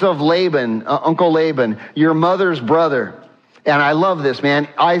daughters of Laban, Uncle Laban, your mother's brother. And I love this, man.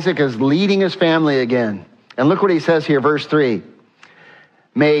 Isaac is leading his family again. And look what he says here, verse 3.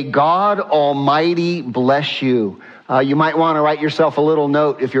 May God Almighty bless you. You might want to write yourself a little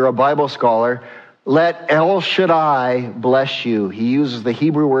note if you're a Bible scholar. Let El Shaddai bless you. He uses the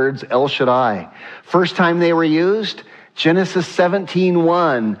Hebrew words El Shaddai. First time they were used, Genesis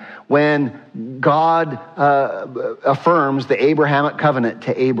 17:1, when God affirms the Abrahamic covenant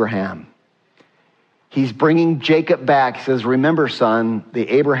to Abraham. He's bringing Jacob back. He says, remember, son, the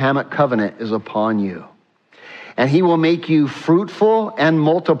Abrahamic covenant is upon you. And he will make you fruitful and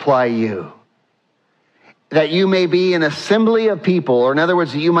multiply you, that you may be an assembly of people, or in other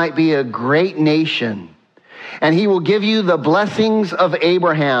words, that you might be a great nation. And he will give you the blessings of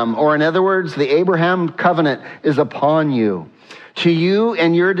Abraham, or in other words, the Abraham covenant is upon you, to you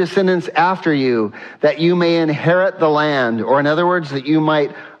and your descendants after you, that you may inherit the land, or in other words, that you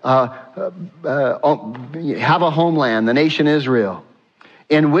might have a homeland, the nation Israel,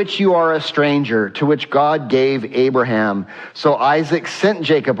 in which you are a stranger, to which God gave Abraham. So Isaac sent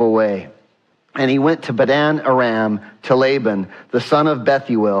Jacob away, and he went to Padan Aram to Laban, the son of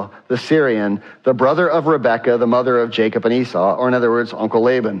Bethuel, the Syrian, the brother of Rebekah, the mother of Jacob and Esau, or in other words, Uncle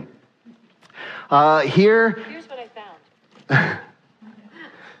Laban. Here's what I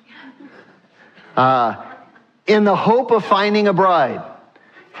found. In the hope of finding a bride,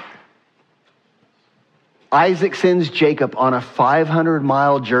 Isaac sends Jacob on a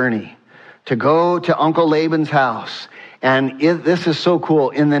 500-mile journey to go to Uncle Laban's house. And this is so cool.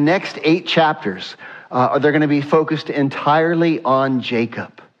 In the next 8 chapters, they're going to be focused entirely on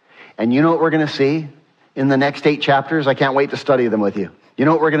Jacob. And you know what we're going to see in the next 8 chapters? I can't wait to study them with you. You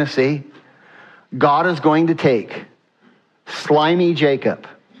know what we're going to see? God is going to take slimy Jacob,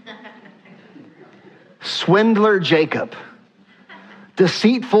 swindler Jacob,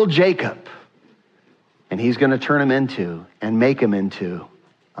 deceitful Jacob, and he's going to turn him into and make him into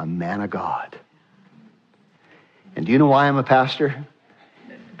a man of God. And do you know why I'm a pastor?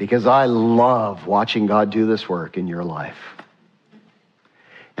 Because I love watching God do this work in your life.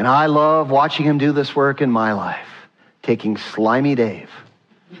 And I love watching him do this work in my life, taking slimy Dave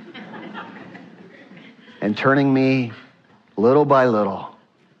and turning me little by little,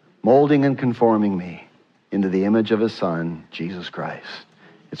 molding and conforming me into the image of his son, Jesus Christ.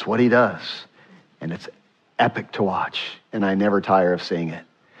 It's what he does. And it's epic to watch. And I never tire of seeing it.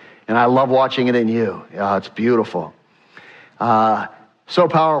 And I love watching it in you. It's beautiful. So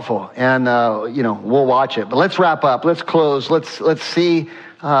powerful. And, we'll watch it. But let's wrap up. Let's close. Let's see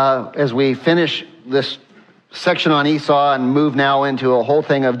as we finish this section on Esau and move now into a whole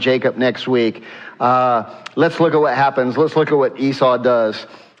thing of Jacob next week. Let's look at what happens. Let's look at what Esau does.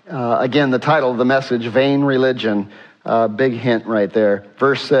 Again, the title of the message, Vain Religion. Big hint right there.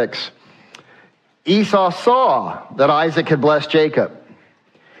 Verse 6. Esau saw that Isaac had blessed Jacob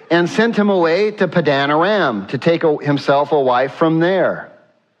and sent him away to Padan Aram to take himself a wife from there.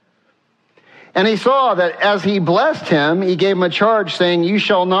 And he saw that as he blessed him, he gave him a charge saying, you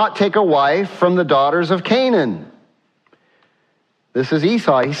shall not take a wife from the daughters of Canaan. This is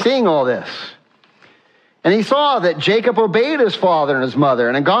Esau. He's seeing all this. And he saw that Jacob obeyed his father and his mother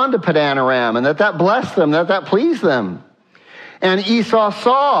and had gone to Padan Aram, and that blessed them, that pleased them. And Esau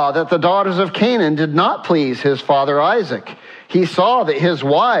saw that the daughters of Canaan did not please his father Isaac. He saw that his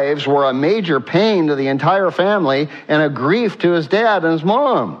wives were a major pain to the entire family and a grief to his dad and his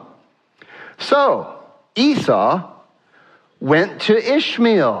mom. So Esau went to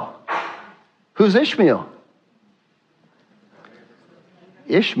Ishmael. Who's Ishmael?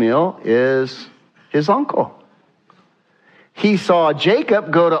 Ishmael is his uncle. He saw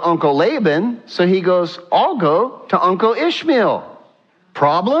Jacob go to Uncle Laban, so he goes, I'll go to Uncle Ishmael.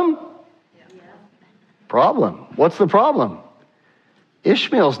 Problem? Problem. What's the problem?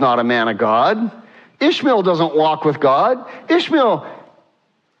 Ishmael's not a man of God. Ishmael doesn't walk with God. Ishmael.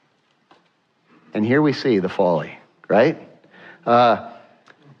 And here we see the folly, right?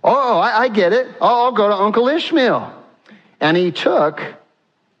 I get it. I'll go to Uncle Ishmael. And he took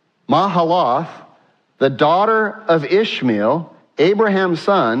Mahalath, the daughter of Ishmael, Abraham's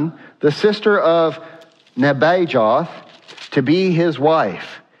son, the sister of Nebajoth, to be his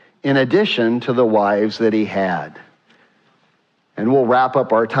wife, in addition to the wives that he had. and we'll wrap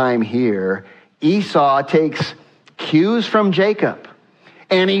up our time here, Esau takes cues from Jacob,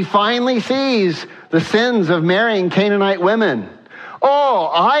 and he finally sees the sins of marrying Canaanite women.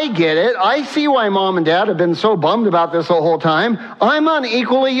 Oh, I get it. I see why mom and dad have been so bummed about this the whole time. I'm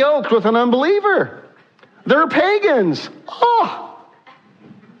unequally yoked with an unbeliever. They're pagans. Oh,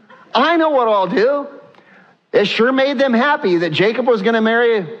 I know what I'll do. It sure made them happy that Jacob was going to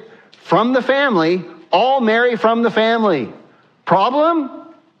marry from the family. I'll marry from the family. Problem?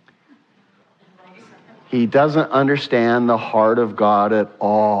 He doesn't understand the heart of God at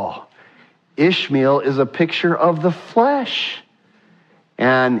all. Ishmael is a picture of the flesh,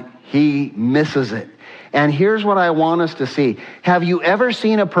 and he misses it. And here's what I want us to see. Have you ever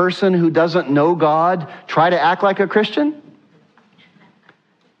seen a person who doesn't know God try to act like a Christian?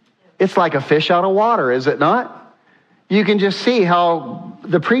 It's like a fish out of water, is it not? You can just see how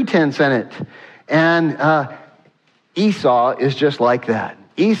the pretense in it. And Esau is just like that.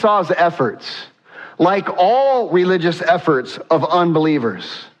 Esau's efforts, like all religious efforts of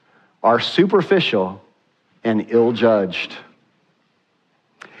unbelievers, are superficial and ill-judged.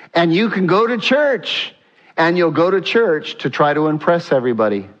 And you can go to church, and you'll go to church to try to impress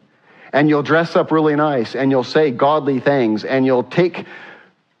everybody. And you'll dress up really nice, and you'll say godly things, and you'll take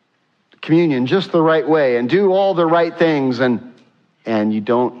communion just the right way, and do all the right things, and you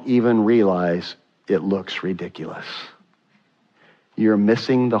don't even realize it looks ridiculous. You're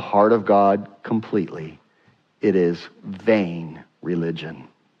missing the heart of God completely. It is vain religion.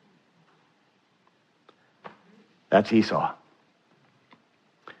 That's Esau.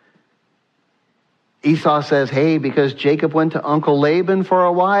 Esau says, hey, because Jacob went to Uncle Laban for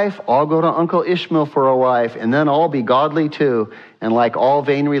a wife, I'll go to Uncle Ishmael for a wife, and then I'll be godly too. And like all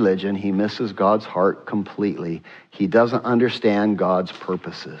vain religion, he misses God's heart completely. He doesn't understand God's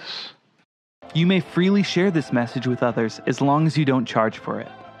purposes. You may freely share this message with others as long as you don't charge for it.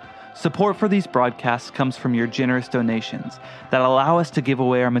 Support for these broadcasts comes from your generous donations that allow us to give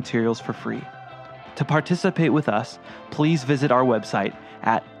away our materials for free. To participate with us, please visit our website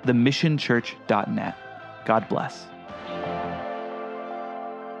at themissionchurch.net. God bless.